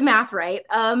I did the math right,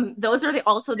 those are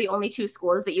also the only 2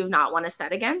 schools that you've not won a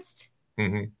set against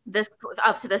this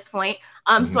up to this point.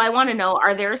 So I want to know,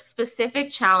 are there specific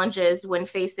challenges when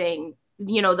facing,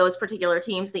 those particular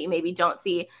teams that you maybe don't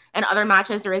see in other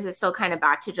matches, or is it still kind of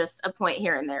back to just a point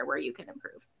here and there where you can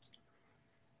improve?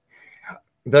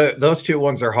 Those 2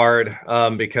 ones are hard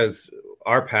because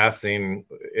our passing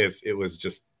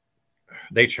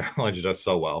they challenged us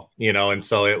so well, and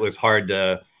so it was hard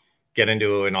to get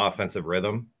into an offensive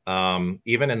rhythm.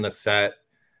 Even in the set,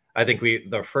 I think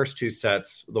the first 2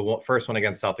 sets, the first one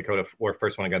against South Dakota or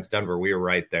first one against Denver, we were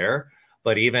right there.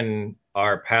 But even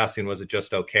our passing was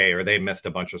just okay, or they missed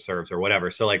a bunch of serves or whatever.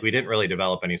 So like we didn't really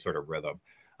develop any sort of rhythm.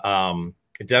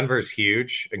 Denver's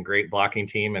huge and great blocking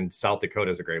team, and South Dakota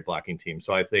is a great blocking team.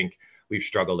 So I think we've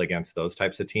struggled against those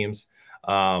types of teams.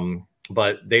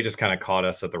 But they just kind of caught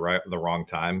us at the wrong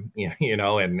time,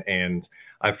 and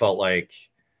I felt like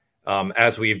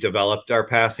as we've developed our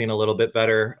passing a little bit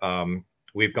better,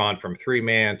 we've gone from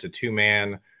 3-man to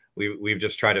 2-man. We've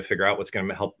just tried to figure out what's going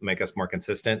to help make us more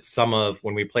consistent.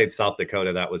 When we played South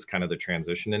Dakota, that was kind of the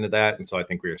transition into that. And so I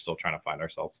think we are still trying to find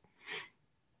ourselves.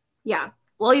 Yeah.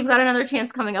 Well, you've got another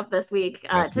chance coming up this week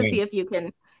to see if you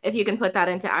can put that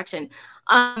into action.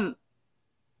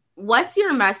 What's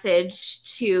your message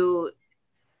to,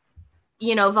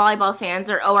 volleyball fans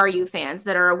or ORU fans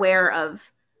that are aware of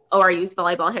ORU's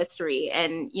volleyball history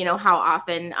and, how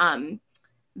often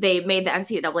they made the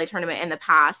NCAA tournament in the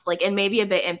past, and maybe a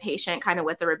bit impatient kind of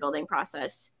with the rebuilding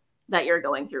process that you're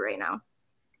going through right now?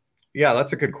 Yeah,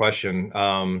 that's a good question.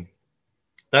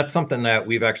 That's something that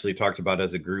we've actually talked about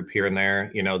as a group here and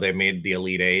there. They made the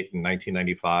Elite 8 in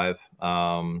 1995.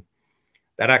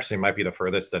 That actually might be the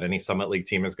furthest that any Summit League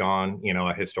team has gone,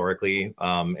 historically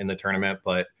in the tournament.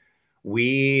 But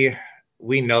we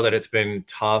know that it's been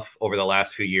tough over the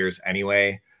last few years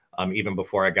anyway. Even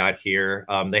before I got here,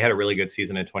 they had a really good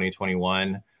season in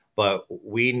 2021, but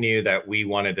we knew that we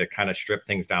wanted to kind of strip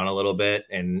things down a little bit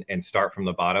and start from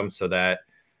the bottom so that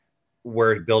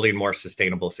we're building more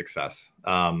sustainable success.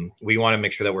 We want to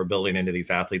make sure that we're building into these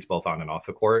athletes both on and off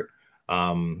the court.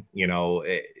 They're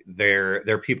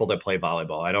people that play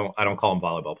volleyball. I don't call them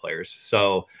volleyball players.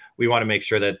 So we want to make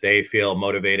sure that they feel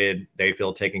motivated, they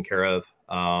feel taken care of.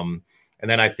 And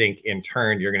then I think in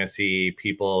turn, you're going to see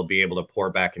people be able to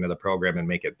pour back into the program and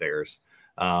make it theirs.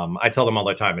 I tell them all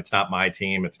the time, it's not my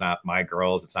team. It's not my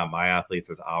girls. It's not my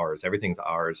athletes. It's ours. Everything's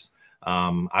ours.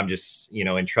 I'm just,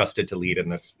 entrusted to lead in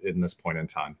this point in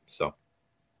time. So.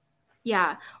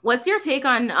 Yeah. What's your take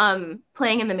on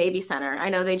playing in the Maybe Center? I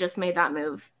know they just made that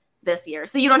move this year.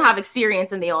 So you don't have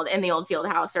experience in the old field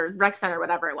house or rec center,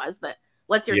 whatever it was, but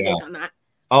what's your take on that?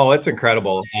 Oh, it's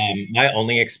incredible. My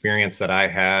only experience that I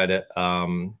had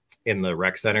in the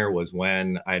rec center was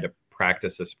when I had to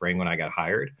practice this spring when I got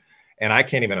hired. And I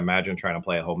can't even imagine trying to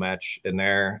play a home match in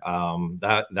there.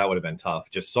 That would have been tough.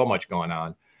 Just so much going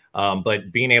on.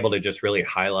 But being able to just really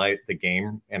highlight the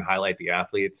game and highlight the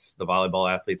athletes, the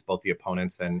volleyball athletes, both the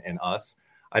opponents and us,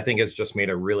 I think has just made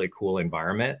a really cool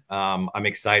environment. I'm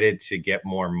excited to get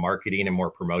more marketing and more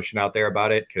promotion out there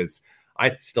about it, because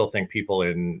I still think people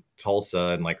in Tulsa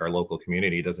and like our local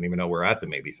community doesn't even know we're at the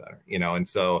Maybe Center, and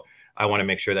so I want to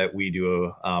make sure that we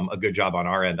do a good job on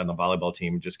our end on the volleyball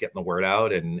team, just getting the word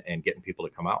out and getting people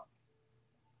to come out.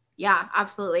 Yeah,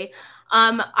 absolutely.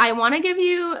 I want to give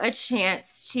you a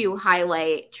chance to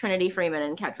highlight Trinity Freeman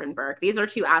and Ketrin Burke. These are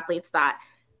 2 athletes that,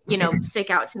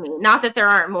 stick out to me. Not that there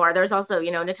aren't more. There's also,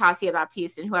 Natassia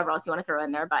Baptiste and whoever else you want to throw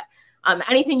in there. But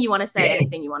anything you want to say,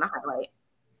 anything you want to highlight?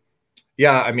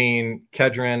 Yeah, I mean,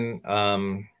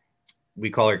 Kedren, we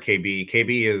call her KB.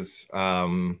 KB is,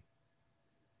 I'm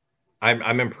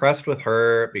impressed with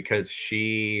her because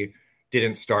she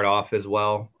didn't start off as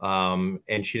well.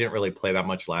 And she didn't really play that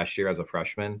much last year as a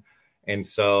freshman. And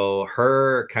so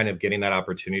her kind of getting that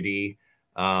opportunity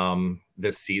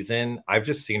this season, I've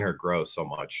just seen her grow so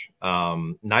much.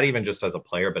 Not even just as a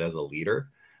player, but as a leader.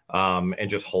 And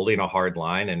just holding a hard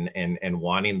line and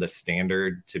wanting the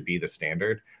standard to be the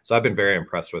standard. So I've been very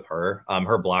impressed with her.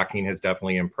 Her blocking has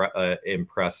definitely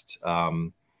impressed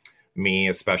me,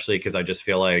 especially because I just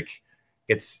feel like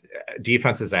it's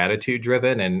defense is attitude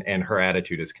driven and her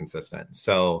attitude is consistent.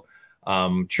 So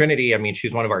Trinity, I mean,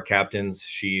 she's one of our captains.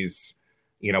 She's,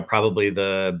 probably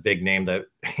the big name that,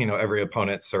 every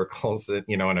opponent circles,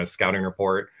 in a scouting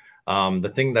report.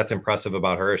 The thing that's impressive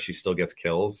about her is she still gets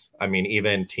kills. I mean,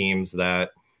 even teams that,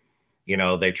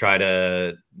 they try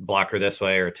to block her this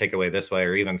way or take away this way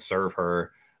or even serve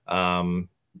her,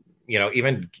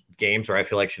 even games where I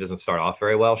feel like she doesn't start off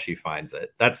very well, she finds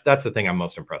it. That's the thing I'm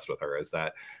most impressed with her, is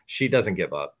that she doesn't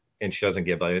give up and she doesn't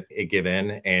give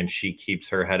in, and she keeps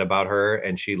her head about her,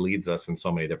 and she leads us in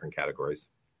so many different categories.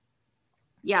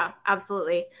 Yeah,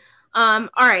 absolutely. All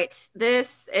right.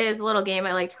 This is a little game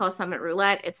I like to call Summit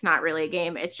Roulette. It's not really a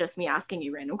game. It's just me asking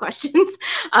you random questions.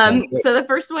 So the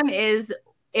first one is,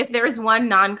 if there's one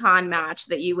non-con match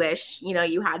that you wish,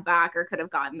 you had back or could have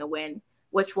gotten the win,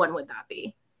 which one would that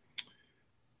be?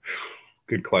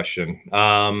 Good question.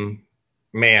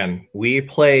 Man, we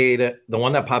played, the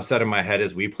one that pops out of my head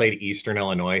is we played Eastern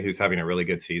Illinois, who's having a really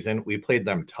good season. We played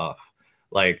them tough,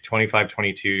 like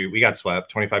 25-22. We got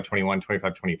swept, 25-21,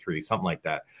 25-23, something like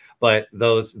that. But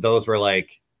those were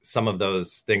like some of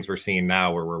those things we're seeing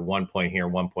now, where we're 1 point here,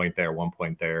 1 point there, 1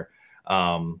 point there.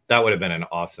 That would have been an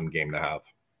awesome game to have.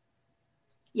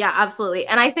 Yeah, absolutely.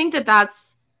 And I think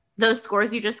that's those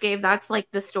scores you just gave, that's like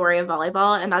the story of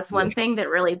volleyball. And that's one thing that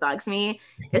really bugs me,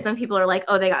 is when people are like,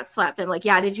 oh, they got swept. I'm like,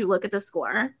 yeah, did you look at the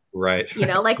score? Right.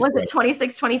 Like, was it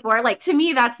 26-24? Like, to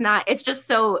me, that's not, it's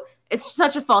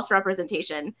such a false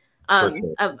representation Sure.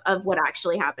 of what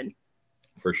actually happened.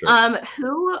 For sure.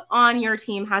 Who on your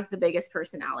team has the biggest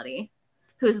personality?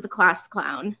 Who's the class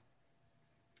clown?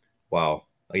 Wow.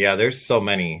 Yeah, there's so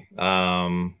many.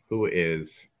 Who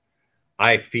is?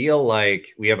 I feel like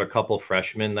we have a couple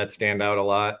freshmen that stand out a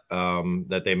lot,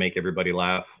 that they make everybody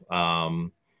laugh.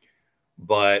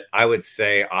 But I would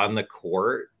say on the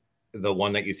court, the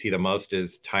one that you see the most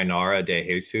is Tainara De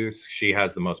Jesus. She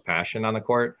has the most passion on the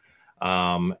court.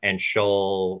 And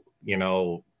she'll,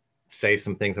 say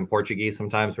some things in Portuguese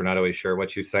sometimes. We're not always sure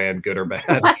what she's saying, good or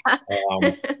bad.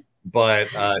 But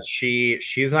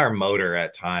she's our motor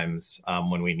at times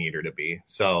when we need her to be.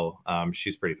 So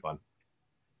she's pretty fun.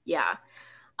 Yeah.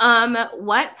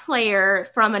 What player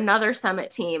from another Summit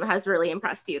team has really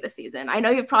impressed you this season? I know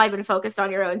you've probably been focused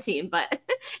on your own team, but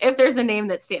if there's a name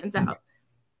that stands out.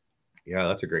 Yeah,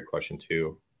 that's a great question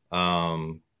too.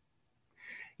 I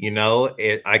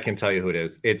can tell you who it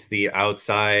is. It's the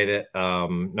outside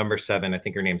number 7. I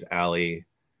think her name's Allie.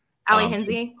 Allie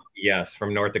Hinsey? Yes,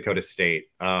 from North Dakota State.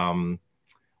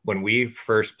 When we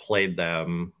first played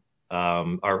them,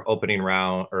 our opening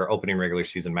regular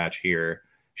season match here,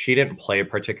 she didn't play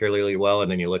particularly well. And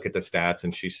then you look at the stats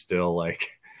and she's still like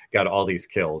got all these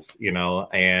kills,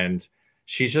 and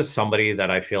she's just somebody that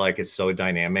I feel like is so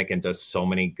dynamic and does so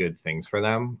many good things for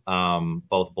them.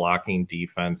 Both blocking,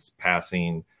 defense,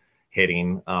 passing,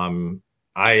 hitting.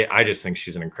 I just think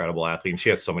she's an incredible athlete, and she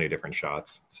has so many different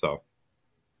shots. So.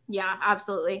 Yeah,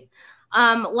 absolutely.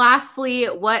 Lastly,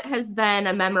 what has been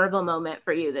a memorable moment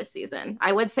for you this season?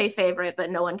 I would say favorite,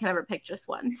 but no one can ever pick just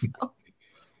one. So.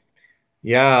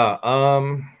 Yeah.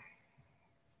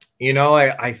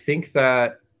 I think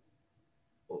that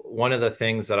one of the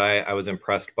things that I was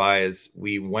impressed by is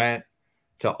we went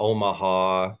to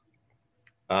Omaha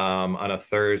on a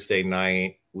Thursday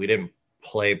night. We didn't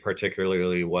play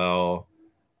particularly well.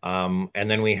 And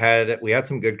then we had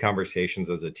some good conversations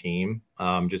as a team.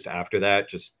 Just after that,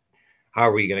 just how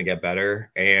are we going to get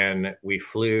better? And we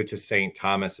flew to St.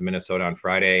 Thomas in Minnesota on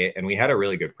Friday, and we had a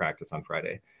really good practice on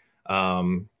Friday.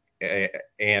 And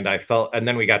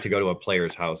then we got to go to a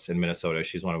player's house in Minnesota.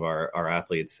 She's one of our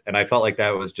athletes. And I felt like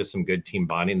that was just some good team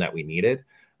bonding that we needed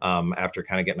after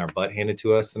kind of getting our butt handed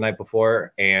to us the night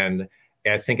before. And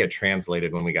I think it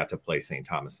translated when we got to play St.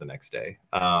 Thomas the next day.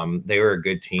 They were a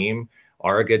good team,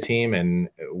 are a good team. And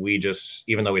we just,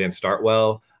 even though we didn't start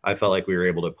well, I felt like we were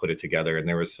able to put it together, and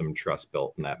there was some trust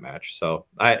built in that match. So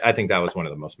I think that was one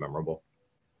of the most memorable.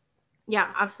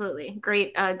 Yeah, absolutely.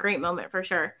 Great moment for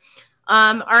sure.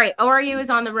 All right. ORU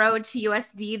is on the road to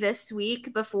USD this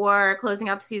week before closing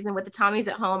out the season with the Tommies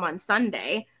at home on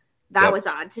Sunday. That was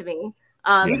odd to me.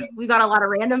 Yeah. We've got a lot of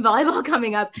random volleyball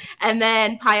coming up, and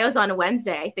then Pio's on a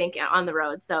Wednesday, I think, on the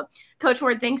road. So Coach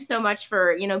Ward, thanks so much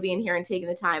for, being here and taking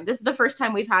the time. This is the first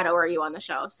time we've had ORU on the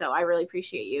show, so I really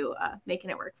appreciate you making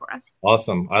it work for us.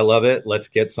 Awesome. I love it. Let's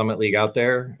get Summit League out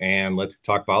there and let's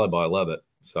talk volleyball. I love it.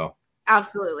 So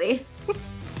absolutely.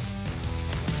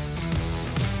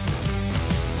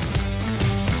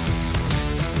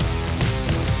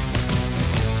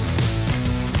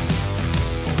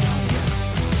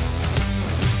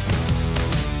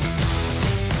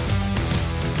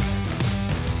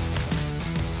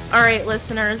 All right,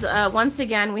 listeners, once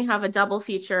again, we have a double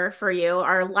feature for you.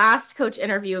 Our last coach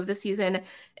interview of the season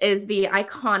is the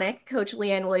iconic Coach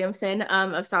Leanne Williamson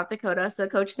of South Dakota. So,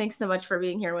 Coach, thanks so much for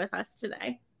being here with us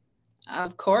today.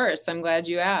 Of course. I'm glad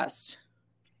you asked.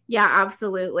 Yeah,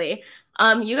 absolutely.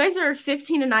 You guys are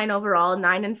 15-9 overall,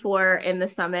 9-4 in the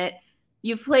Summit.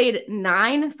 You've played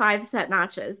 9 5-set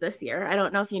matches this year. I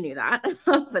don't know if you knew that,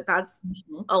 but that's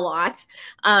a lot.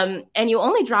 And you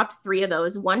only dropped 3 of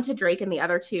those, 1 to Drake and the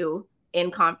other 2 in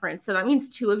conference. So that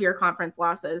means 2 of your conference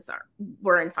losses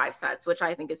were in 5 sets, which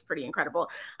I think is pretty incredible.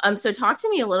 So talk to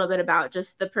me a little bit about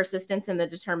just the persistence and the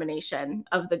determination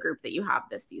of the group that you have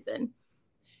this season.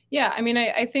 Yeah, I mean,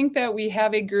 I think that we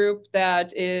have a group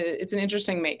that it's an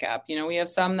interesting makeup. We have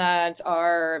some that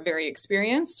are very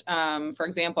experienced. For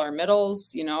example, our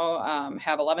middles,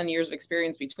 have 11 years of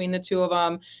experience between the 2 of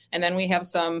them. And then we have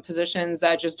some positions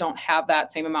that just don't have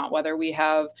that same amount, whether we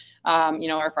have,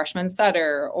 our freshman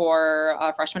setter or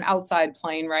a freshman outside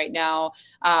playing right now,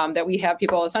 that we have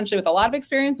people essentially with a lot of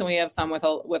experience and we have some with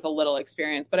a little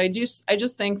experience. But I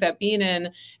just think that being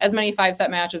in as many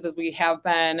 5-set matches as we have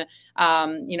been,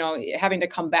 having to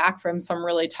come back from some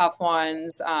really tough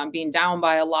ones, being down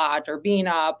by a lot or being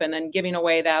up and then giving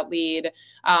away that lead.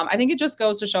 I think it just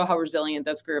goes to show how resilient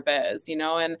this group is,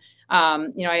 and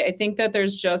I think that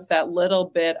there's just that little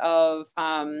bit of,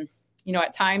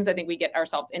 at times I think we get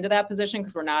ourselves into that position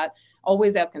because we're not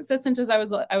always as consistent as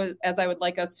I would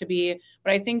like us to be.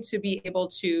 But I think to be able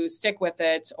to stick with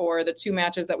it, or the 2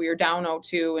 matches that we were down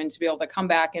 0-2 and to be able to come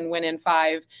back and win in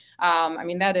 5,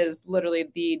 that is literally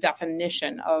the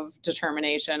definition of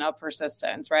determination, of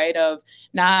persistence, right? Of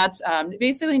not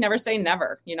basically never say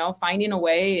never, finding a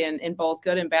way in both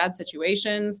good and bad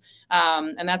situations.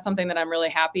 And that's something that I'm really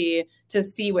happy to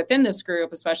see within this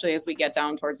group, especially as we get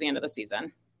down towards the end of the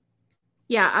season.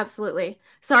 Yeah, absolutely.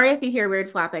 Sorry if you hear weird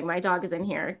flapping. My dog is in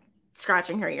here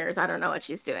scratching her ears. I don't know what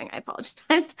she's doing. I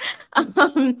apologize.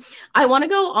 I want to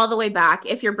go all the way back,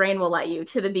 if your brain will let you,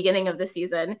 to the beginning of the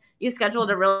season. You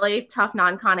scheduled a really tough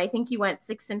non-con. I think you went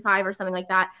 6-5 or something like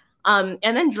that. And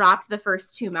then dropped the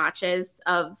first 2 matches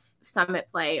of Summit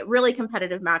play. Really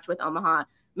competitive match with Omaha,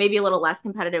 maybe a little less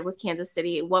competitive with Kansas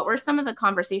City. What were some of the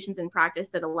conversations in practice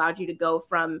that allowed you to go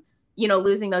from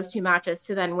losing those 2 matches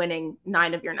to then winning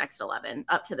 9 of your next 11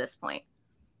 up to this point?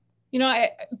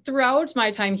 Throughout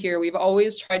my time here, we've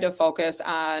always tried to focus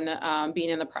on being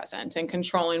in the present and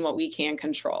controlling what we can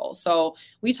control. So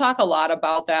we talk a lot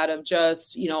about that, of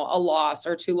just, a loss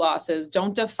or 2 losses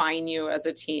don't define you as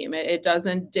a team. It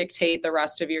doesn't dictate the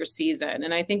rest of your season.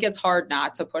 And I think it's hard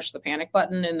not to push the panic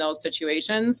button in those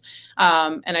situations.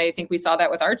 And I think we saw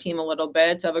that with our team a little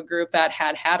bit, of a group that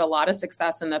had a lot of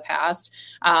success in the past.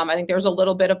 I think there was a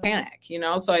little bit of panic,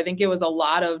 so I think it was a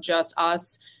lot of just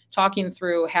us talking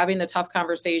through, having the tough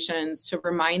conversations to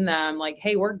remind them, like,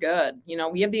 hey, we're good.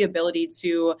 We have the ability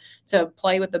to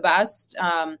play with the best,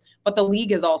 but the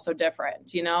league is also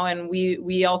different, and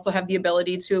we also have the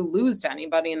ability to lose to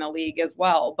anybody in the league as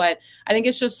well. But I think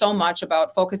it's just so much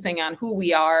about focusing on who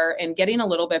we are and getting a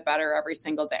little bit better every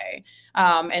single day.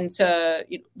 And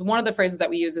one of the phrases that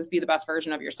we use is be the best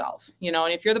version of yourself,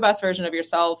 and if you're the best version of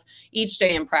yourself each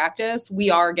day in practice, we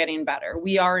are getting better.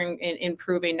 We are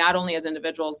improving, not only as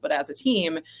individuals, but as a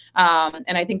team.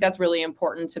 And I think that's really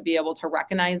important to be able to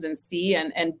recognize and see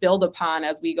and build upon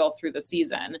as we go through the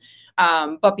season.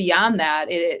 But beyond that,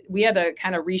 we had to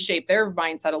kind of reshape their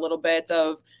mindset a little bit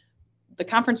of, the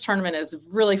conference tournament is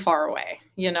really far away.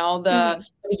 The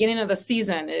beginning of the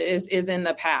season is in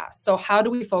the past. So how do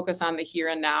we focus on the here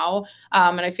and now?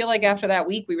 And I feel like after that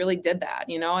week, we really did that,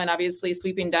 and obviously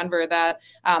sweeping Denver, that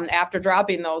after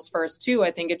dropping those first 2,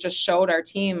 I think it just showed our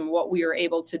team what we were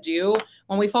able to do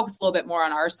when we focus a little bit more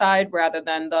on our side rather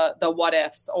than the what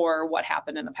ifs or what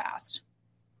happened in the past.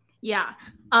 Yeah.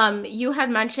 You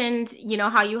had mentioned,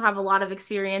 how you have a lot of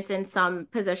experience in some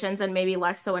positions and maybe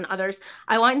less so in others.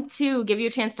 I want to give you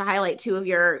a chance to highlight 2 of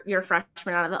your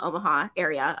freshmen out of the Omaha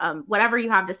area. Whatever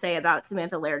you have to say about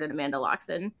Samantha Laird and Amanda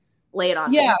Loxon Lay it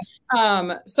on Yeah.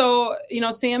 me. So,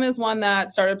 Sam is one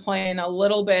that started playing a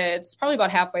little bit, probably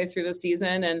about halfway through the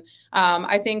season. And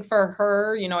I think for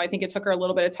her, I think it took her a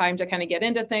little bit of time to kind of get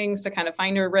into things, to kind of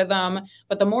find her rhythm.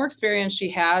 But the more experience she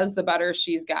has, the better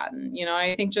she's gotten.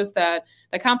 I think just that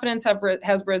the confidence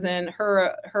has risen,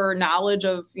 her knowledge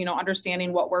of,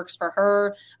 understanding what works for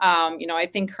her. I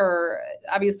think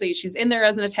obviously she's in there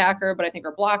as an attacker, but I think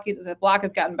the block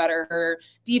has gotten better. Her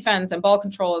defense and ball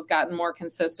control has gotten more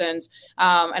consistent.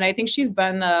 And I think she's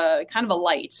been kind of a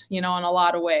light, in a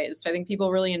lot of ways. I think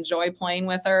people really enjoy playing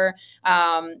with her.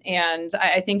 And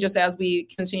I think just as we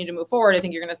continue to move forward, I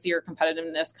think you're going to see her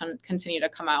competitiveness continue to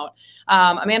come out.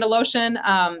 Amanda Lotion,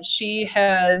 she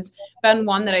has been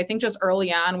one that I think just early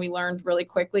on, we learned really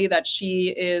quickly that she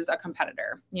is a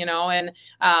competitor, and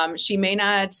she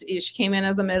came in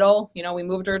as a middle, we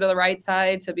moved her to the right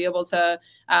side to be able to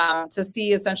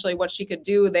see essentially what she could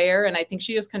do there. And I think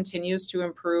she just continues to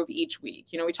improve each week.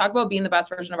 We talk about being the best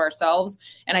version of ourselves,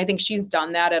 and I think she's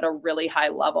done that at a really high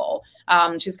level.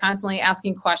 She's constantly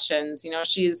asking questions.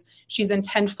 She's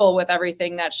intentful with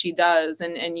everything that she does.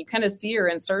 And you kind of see her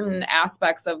in certain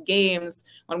aspects of games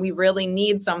when we really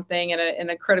need something in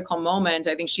a critical moment.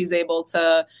 I think she's able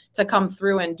to come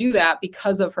through and do that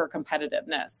because of her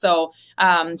competitiveness. So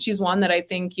she's one that I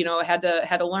think, had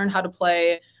to learn how to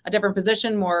play a different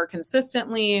position more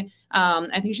consistently.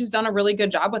 I think she's done a really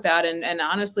good job with that, and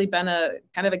honestly been a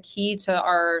kind of a key to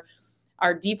our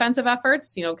defensive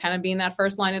efforts, kind of being that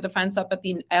first line of defense up at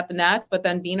the net, but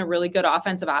then being a really good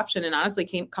offensive option, and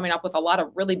honestly coming up with a lot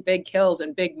of really big kills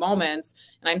and big moments.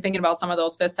 And I'm thinking about some of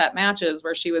those fifth set matches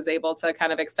where she was able to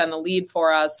kind of extend the lead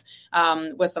for us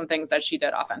with some things that she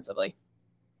did offensively.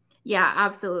 Yeah,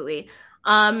 absolutely.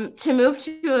 To move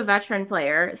to a veteran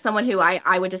player, someone who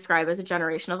I would describe as a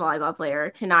generational volleyball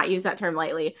player, to not use that term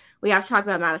lightly, we have to talk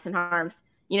about Madison Harms.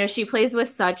 She plays with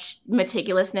such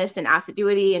meticulousness and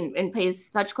assiduity and pays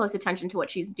such close attention to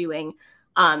what she's doing.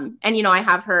 And, I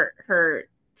have her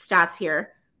stats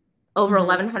here, over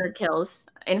 1,100 kills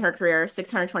in her career,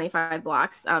 625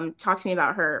 blocks. Talk to me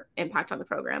about her impact on the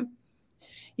program.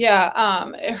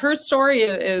 Yeah, her story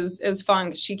is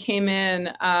fun. She came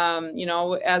in,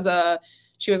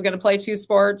 she was going to play two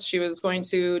sports. She was going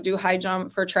to do high jump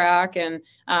for track. And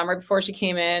right before she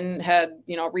came in, had,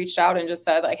 reached out and just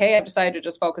said like, hey, I've decided to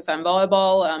just focus on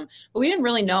volleyball. But we didn't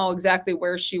really know exactly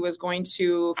where she was going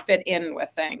to fit in with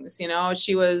things.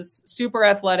 She was super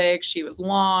athletic. She was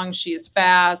long, she's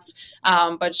fast,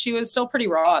 but she was still pretty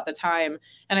raw at the time.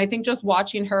 And I think just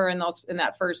watching her in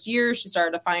that first year, she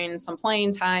started to find some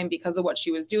playing time because of what she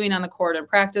was doing on the court and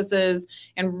practices.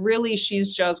 And really,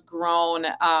 she's just grown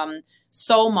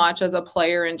so much as a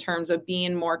player in terms of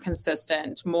being more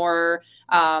consistent, more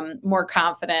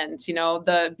confident,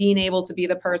 the being able to be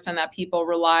the person that people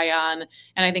rely on.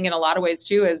 And I think in a lot of ways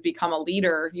too, has become a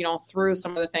leader, through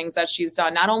some of the things that she's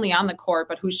done, not only on the court,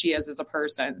 but who she is as a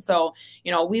person. So,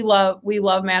 we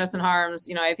love Madison Harms.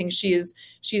 I think she's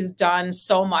done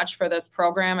so much for this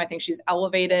program. I think she's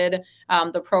elevated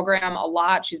the program a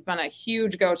lot. She's been a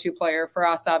huge go-to player for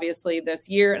us, obviously, this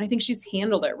year. And I think she's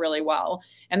handled it really well.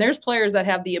 And there's players that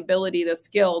have the ability, the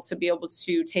skill to be able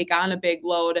to take on a big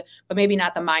load, but maybe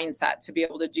not the mindset to be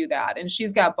able to do that. And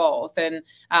she's got both. And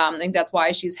I think that's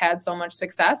why she's had so much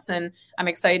success. And I'm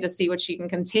excited to see what she can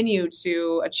continue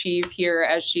to achieve here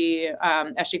as she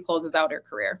closes out her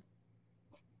career.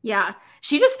 Yeah,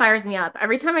 she just fires me up.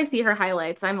 Every time I see her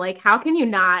highlights, I'm like, how can you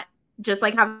not just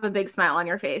like have a big smile on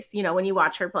your face, when you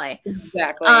watch her play?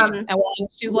 Exactly. And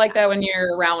she's like that when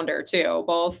you're around her too,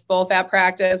 both at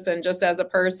practice and just as a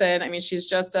person. I mean,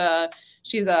 she's a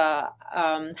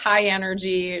high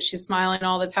energy. She's smiling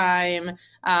all the time.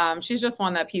 She's just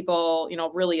one that people,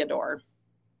 really adore.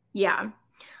 Yeah.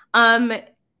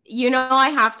 I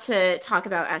have to talk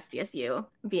about SDSU,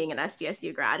 being an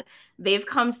SDSU grad. They've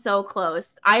come so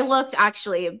close. I looked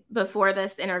actually before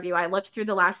this interview, I looked through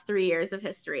the last 3 years of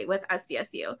history with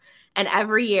SDSU. And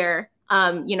every year,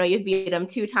 you've beat them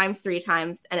 2 times, 3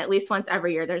 times, and at least once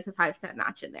every year, there's a 5-set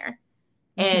match in there.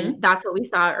 And that's what we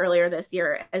saw earlier this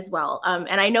year as well.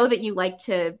 And I know that you like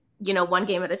to, one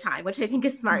game at a time, which I think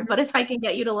is smart. But if I can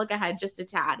get you to look ahead just a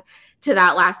tad to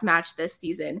that last match this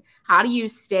season, how do you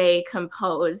stay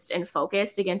composed and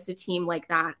focused against a team like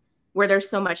that, where there's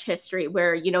so much history,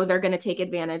 where, they're going to take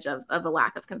advantage of a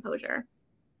lack of composure?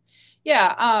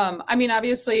 Yeah. I mean,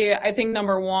 obviously, I think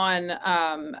number one,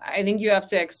 I think you have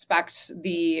to expect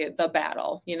the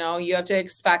battle, you have to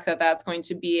expect that that's going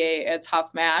to be a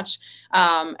tough match.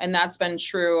 And that's been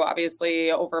true,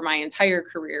 obviously, over my entire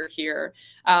career here.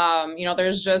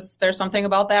 There's something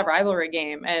about that rivalry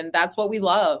game, and that's what we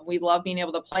love. We love being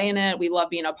able to play in it. We love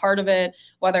being a part of it,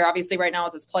 whether obviously right now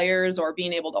as players or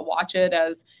being able to watch it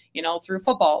as, through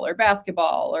football or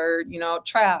basketball or,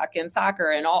 track and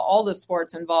soccer and all the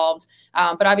sports involved.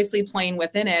 But obviously playing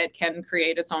within it can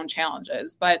create its own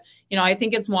challenges. But, I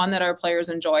think it's one that our players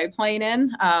enjoy playing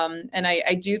in. And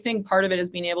I do think part of it is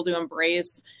being able to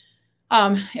embrace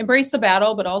the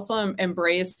battle, but also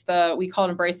embrace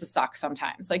the suck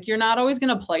sometimes. Like, you're not always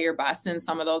going to play your best in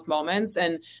some of those moments.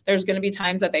 And there's going to be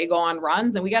times that they go on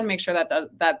runs, and we got to make sure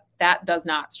that does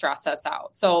not stress us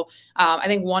out. So I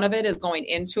think one of it is going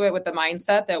into it with the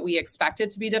mindset that we expect it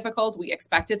to be difficult. We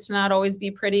expect it to not always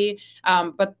be pretty.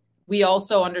 But we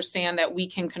also understand that we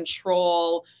can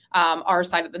control our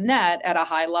side of the net at a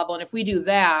high level. And if we do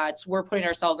that, we're putting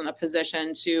ourselves in a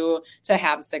position to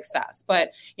have success.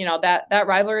 But, that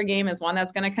rivalry game is one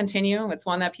that's going to continue. It's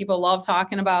one that people love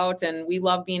talking about and we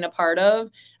love being a part of.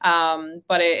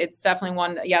 But it's definitely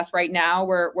one that, yes, right now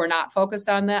we're not focused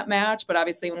on that match. But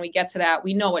obviously when we get to that,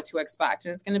 we know what to expect.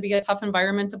 And it's going to be a tough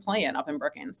environment to play in up in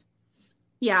Brookings.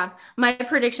 Yeah. My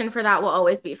prediction for that will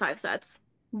always be 5 sets.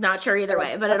 Not sure either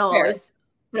way, but it'll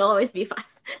always be 5.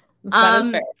 That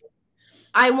is fair.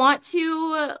 I want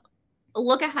to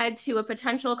look ahead to a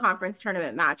potential conference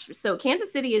tournament match. So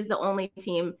Kansas City is the only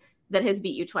team that has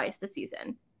beat you twice this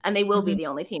season, and they will be the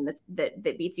only team that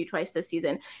beats you twice this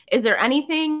season. Is there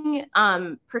anything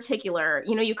particular,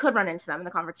 you could run into them in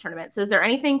the conference tournament. So is there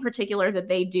anything particular that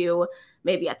they do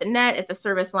maybe at the net, at the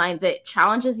service line, that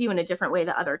challenges you in a different way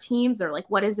than other teams? Or like,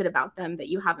 what is it about them that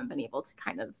you haven't been able to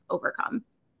kind of overcome?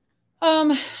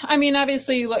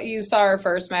 Obviously you saw our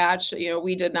first match,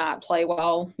 we did not play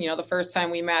well, the first time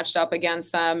we matched up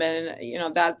against them,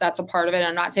 and, that's a part of it.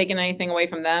 I'm not taking anything away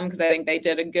from them because I think they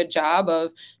did a good job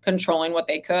of controlling what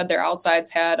they could. Their outsides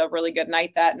had a really good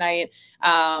night that night.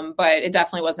 But it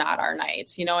definitely was not our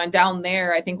night, and down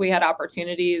there, I think we had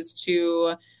opportunities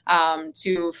to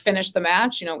finish the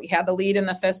match. We had the lead in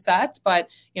the 5th set, but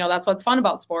that's what's fun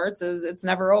about sports is it's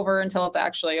never over until it's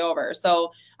actually over.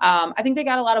 So I think they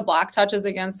got a lot of block touches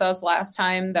against us last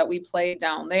time that we played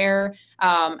down there.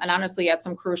 And honestly at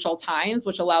some crucial times,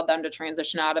 which allowed them to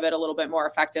transition out of it a little bit more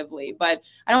effectively. But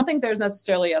I don't think there's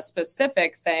necessarily a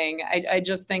specific thing. I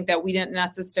just think that we didn't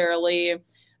necessarily,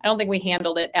 I don't think we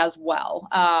handled it as well.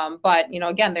 But,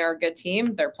 again, they're a good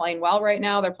team. They're playing well right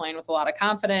now. They're playing with a lot of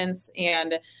confidence.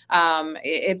 And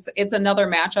it's another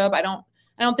matchup. I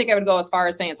don't think I would go as far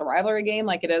as saying it's a rivalry game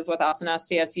like it is with us and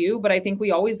SDSU, but I think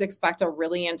we always expect a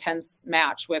really intense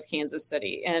match with Kansas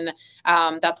City. And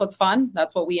that's what's fun.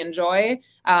 That's what we enjoy.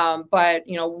 But,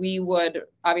 we would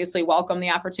obviously welcome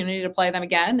the opportunity to play them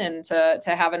again and to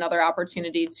have another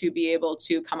opportunity to be able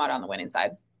to come out on the winning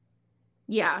side.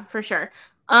 Yeah, for sure.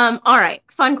 All right.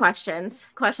 Fun questions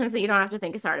that you don't have to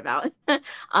think as hard about.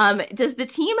 Does the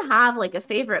team have like a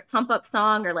favorite pump up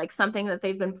song or like something that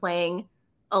they've been playing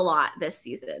a lot this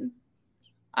season?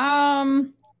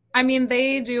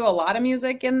 They do a lot of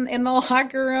music in the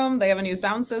locker room. They have a new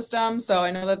sound system. So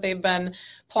I know that they've been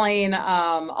playing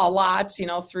a lot,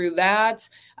 through that.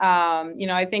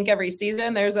 I think every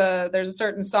season there's a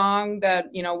certain song that,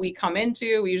 we come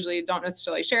into. We usually don't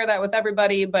necessarily share that with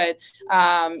everybody, but,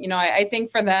 I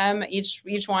think for them,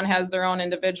 each one has their own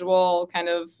individual kind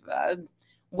of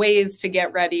ways to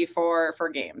get ready for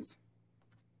games.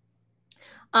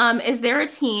 Is there a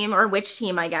team, or which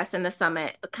team, I guess, in the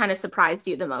Summit kind of surprised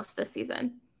you the most this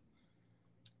season?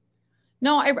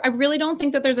 No, I really don't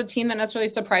think that there's a team that necessarily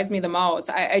surprised me the most.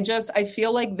 I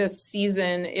feel like this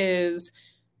season is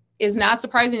not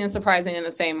surprising and surprising in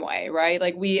the same way, right?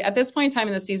 Like at this point in time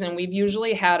in the season, we've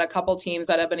usually had a couple teams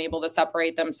that have been able to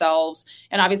separate themselves.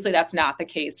 And obviously that's not the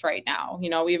case right now.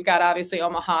 We've got obviously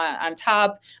Omaha on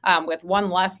top with one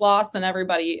less loss than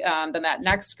everybody, than that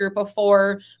next group of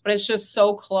 4, but it's just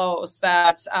so close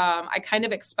that I kind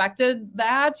of expected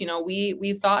that.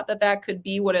 We thought that could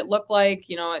be what it looked like,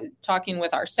 talking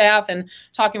with our staff and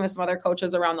talking with some other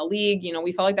coaches around the league,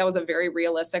 we felt like that was a very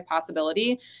realistic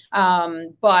possibility.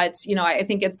 But I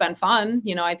think it's been fun.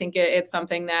 I think it's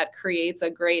something that creates a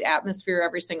great atmosphere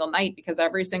every single night, because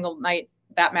every single night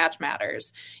that match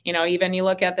matters. Even you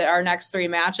look at our next 3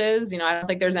 matches, I don't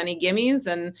think there's any gimmies,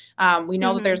 and we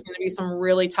know that there's going to be some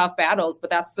really tough battles, but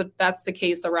that's the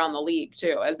case around the league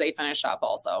too, as they finish up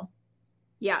also.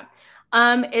 Yeah.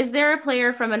 Is there a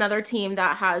player from another team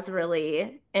that has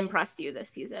really impressed you this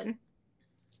season?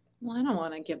 Well, I don't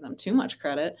want to give them too much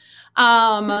credit.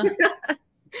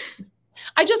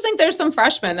 I just think there's some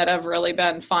freshmen that have really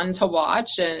been fun to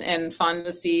watch and fun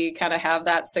to see kind of have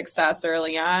that success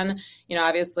early on.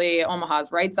 Obviously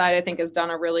Omaha's right side, I think, has done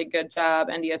a really good job.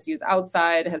 NDSU's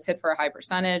outside has hit for a high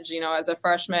percentage, as a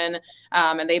freshman.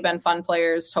 And they've been fun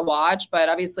players to watch. But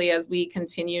obviously, as we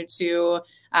continue to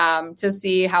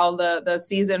see how the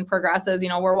season progresses,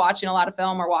 we're watching a lot of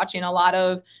film. We're watching a lot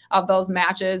of those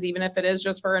matches, even if it is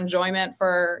just for enjoyment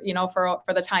for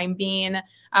the time being.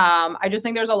 I just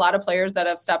think there's a lot of players that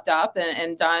have stepped up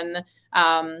and done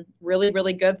really,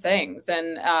 really good things.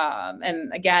 And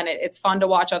again, it's fun to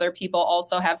watch other people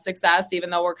also have success, even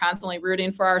though we're constantly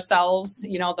rooting for ourselves,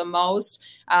 the most.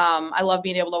 I love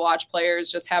being able to watch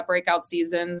players just have breakout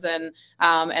seasons and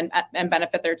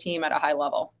benefit their team at a high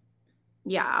level.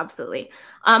 Yeah, absolutely.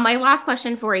 My last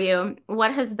question for you,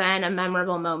 what has been a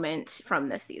memorable moment from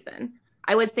this season?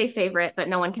 I would say favorite, but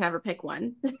no one can ever pick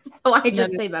one. So I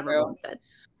just say memorable instead.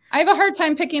 I have a hard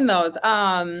time picking those.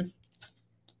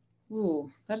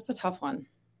 Ooh, that's a tough one.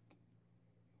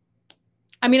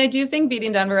 I mean, I do think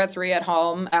beating Denver at 3 at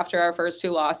home after our first 2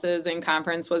 losses in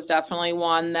conference was definitely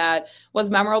one that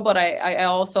was memorable. But I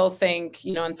also think,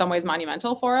 in some ways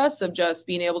monumental for us, of just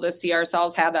being able to see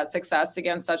ourselves have that success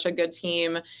against such a good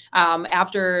team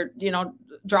after,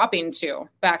 dropping 2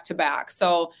 back to back.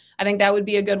 So I think that would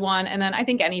be a good one. And then I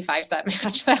think any 5-set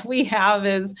match that we have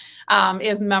is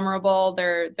memorable.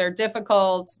 They're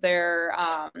difficult. They're,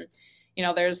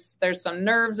 there's some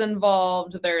nerves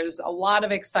involved. There's a lot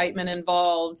of excitement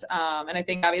involved. And I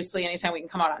think obviously anytime we can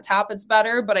come out on top, it's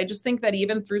better. But I just think that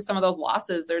even through some of those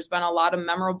losses, there's been a lot of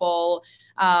memorable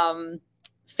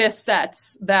 5th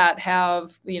sets that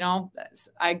have,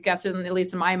 I guess at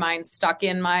least in my mind, stuck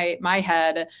in my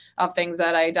head of things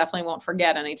that I definitely won't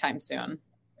forget anytime soon.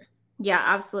 Yeah,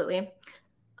 absolutely.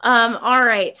 All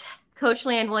right. Coach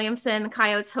Leanne Williamson, the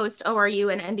Coyotes host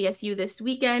ORU and NDSU this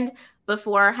weekend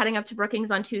before heading up to Brookings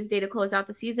on Tuesday to close out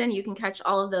the season. You can catch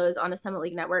all of those on the Summit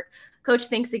League Network. Coach,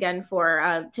 thanks again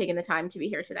for taking the time to be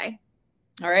here today.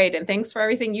 All right. And thanks for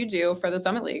everything you do for the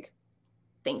Summit League.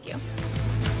 Thank you.